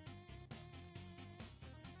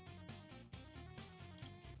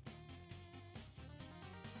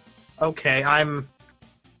 Okay, I'm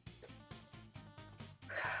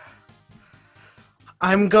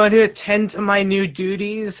going to attend to my new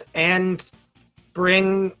duties and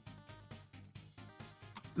bring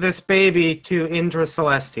this baby to Indra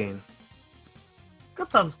Celestine.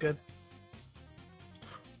 That sounds good.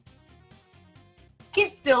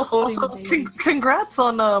 He's still holding Also, the baby. congrats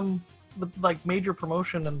on the like major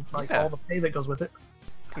promotion and like Yeah. all the pay that goes with it.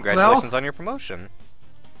 Congratulations on your promotion.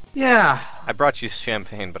 Yeah. I brought you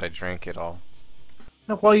champagne, but I drank it all.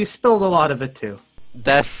 Well, you spilled a lot of it too.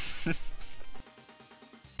 That.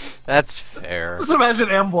 That's fair. Just imagine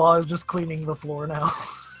Ambois is just cleaning the floor now.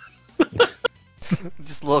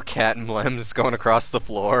 Just little cat emblems going across the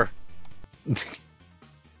floor.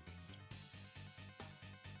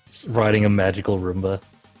 Riding a magical Roomba.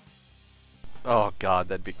 Oh god,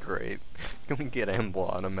 that'd be great. Can we get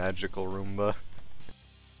Ambois on a magical Roomba?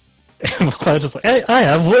 I was just like, hey, I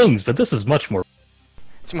have wings, but this is much more.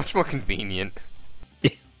 It's much more convenient.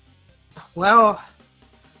 Well,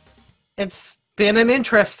 it's been an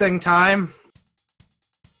interesting time.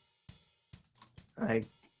 I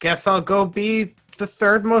guess I'll go be the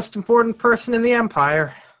third most important person in the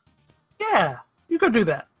Empire. Yeah, you go do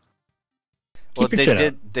that. Well, Keep your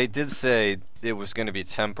chin up. they did say it was going to be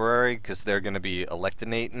temporary because they're going to be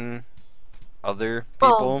electinating other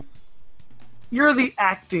Well, people. You're the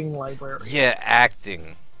acting librarian. Yeah,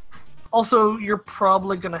 acting. Also, you're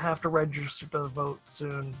probably gonna have to register to vote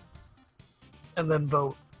soon, and then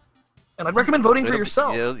vote. And I'd recommend voting for It'll be-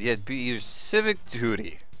 yourself. Yeah, it'd be your civic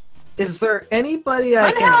duty. Is there anybody I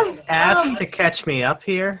Mine can has, ask to catch me up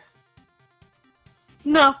here?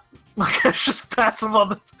 No, like I just pats him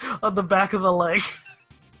on the back of the leg.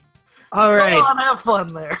 All right, Come on, have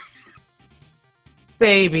fun there.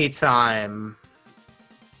 baby time.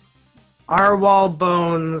 Arwal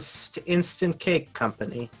Bones to Instant Cake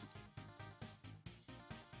Company.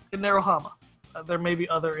 In Narohama, there may be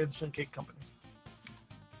other instant cake companies.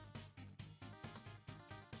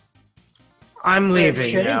 I'm There leaving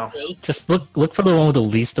shouldn't now. be. Just look for the one with the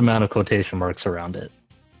least amount of quotation marks around it.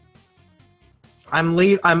 I'm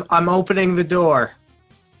opening the door.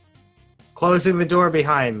 Closing the door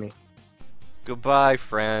behind me. Goodbye,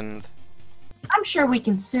 friend. I'm sure we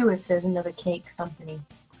can sue if there's another cake company.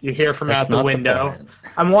 You hear from That's out the not window. plan.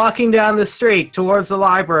 I'm walking down the street towards the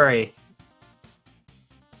library.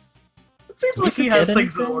 It seems Did like we he has forget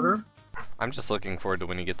things in anything? order. I'm just looking forward to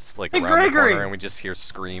when he gets like Hey, around Gregory! the corner and we just hear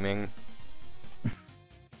screaming.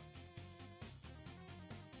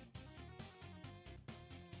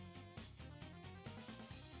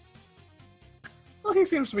 Well, he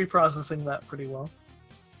seems to be processing that pretty well.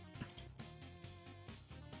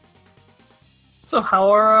 So, how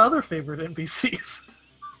are our other favorite NPCs?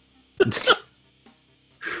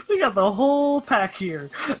 We got the whole pack here.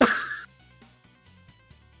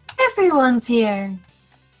 Everyone's here.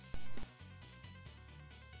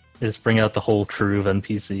 Just bring out the whole crew of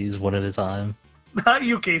NPCs one at a time. Not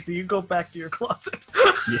you, Casey. You go back to your closet.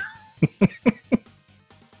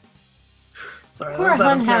 Sorry, Poor that was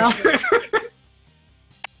out of Hunhow. character.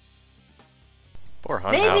 Poor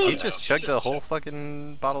Hunt now. Maybe- He just chugged a whole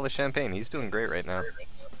fucking bottle of champagne. He's doing great right now.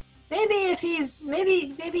 Maybe if he's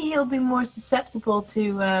maybe he'll be more susceptible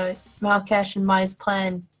to Malkash and Mai's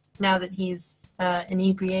plan now that he's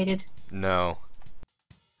inebriated. No.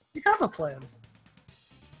 We have a plan.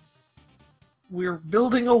 We're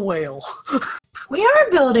building a whale. We are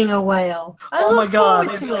building a whale. I Oh my look god,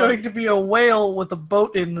 forward it's to going to be a whale with a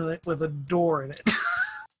boat in it with a door in it.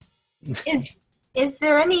 it. Is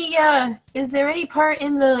there any part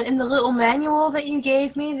in the little manual that you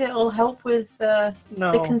gave me that will help with the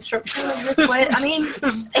No. construction of this whale? I mean,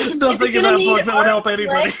 There's is nothing it in gonna that need book that would help arms,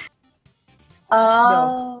 anybody. legs?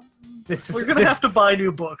 Oh, This is We're gonna have to buy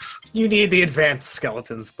new books. You need the Advanced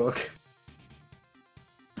Skeletons book.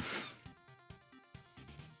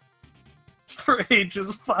 For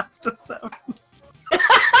ages 5 to 7.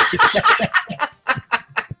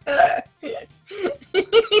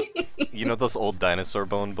 You know those old dinosaur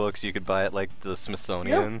bone books you could buy at like the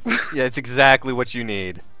Smithsonian? Yeah, it's exactly what you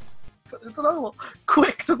need. It's another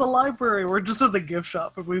quick to the library. We're just in the gift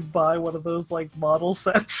shop and we buy one of those like model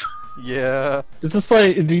sets. Yeah. Is this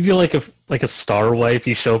like, do you do like a star wipe?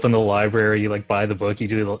 You show up in the library, you like buy the book, you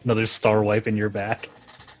do another star wipe in your back.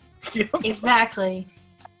 Yep. exactly.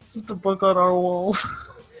 Just a book on our walls.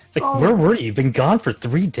 It's like, where were you? You've been gone for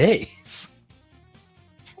 3 days.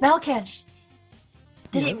 Malkash,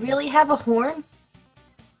 did it really have a horn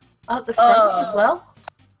out the front as well?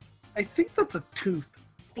 I think that's a tooth.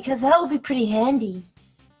 Because that would be pretty handy.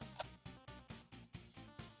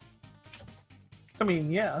 I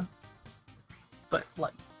mean, yeah. But,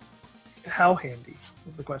 like, how handy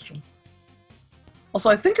is the question. Also,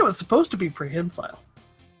 I think it was supposed to be prehensile.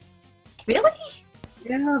 Really?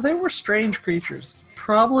 Yeah, they were strange creatures.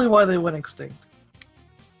 Probably why they went extinct.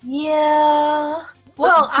 Yeah.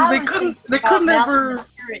 Well, See, I they was couldn't- thinking they about couldn't mounting ever- a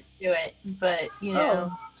turret to it, but you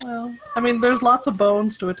know. Oh, well, I mean, there's lots of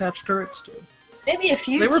bones to attach turrets to. Maybe a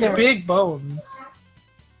few They were turns. big bones.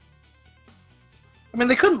 I mean,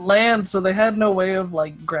 they couldn't land, so they had no way of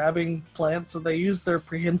like grabbing plants. So they used their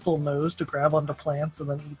prehensile nose to grab onto plants and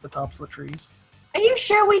then eat the tops of the trees. Are you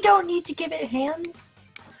sure we don't need to give it hands?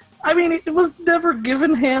 I mean, it was never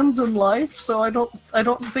given hands in life, so I don't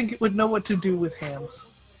think it would know what to do with hands.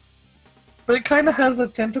 But it kind of has a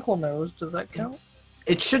tentacle nose. Does that count?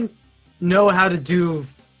 It shouldn't know how to do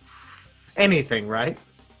anything, right?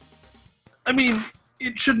 I mean,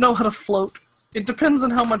 it should know how to float. It depends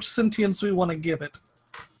on how much sentience we want to give it.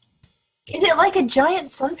 Is it like a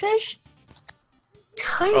giant sunfish?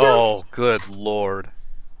 Kind of, Oh, good lord.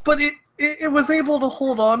 but it was able to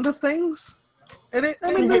hold on to things. And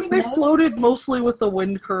I mean, Its they nose? floated mostly with the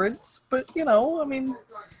wind currents, but you know, I mean,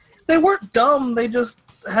 they weren't dumb. They just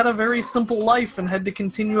had a very simple life and had to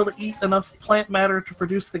continually eat enough plant matter to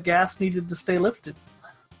produce the gas needed to stay lifted.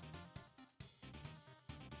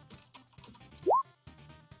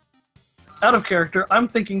 Out of character, I'm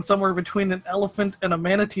thinking somewhere between an elephant and a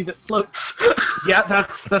manatee that floats. Yeah,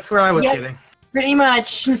 that's where I was Yep. getting. Pretty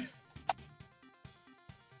much.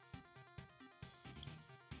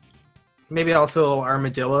 Maybe also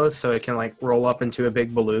armadillos, so it can like roll up into a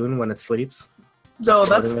big balloon when it sleeps. No, Just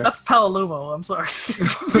floating there. that's Palalumo. I'm sorry.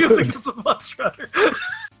 Confusing it with Monster.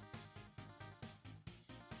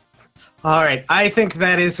 All right, I think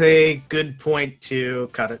that is a good point to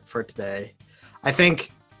cut it for today. I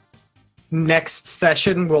think next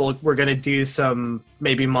session we're gonna do some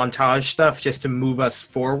maybe montage stuff just to move us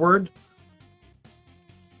forward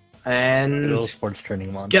Good and old sports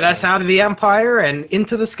training montage. get us out of the Empire and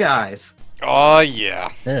into the skies. Oh, yeah.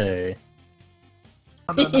 Hey.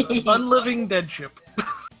 On an unliving dead ship.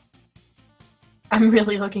 I'm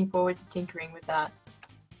really looking forward to tinkering with that.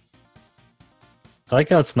 I like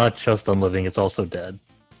how it's not just unliving, it's also dead.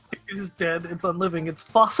 It is dead, it's unliving, it's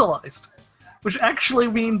fossilized. Which actually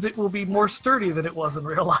means it will be more sturdy than it was in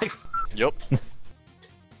real life. Yep.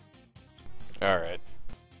 Alright.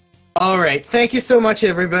 All right, thank you so much,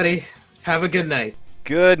 everybody. Have a good night.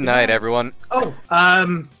 Good night, everyone. Oh,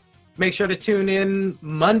 make sure to tune in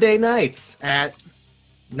Monday nights at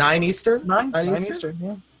 9 Eastern. 9 Eastern,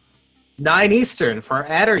 yeah. 9 Eastern for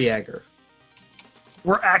Adderjäger.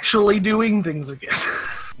 We're actually doing things again.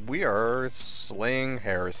 We are slaying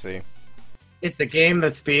heresy. It's a game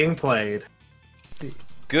that's being played.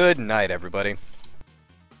 Good night, everybody.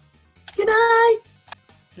 Good night!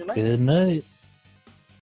 Good night. Good night.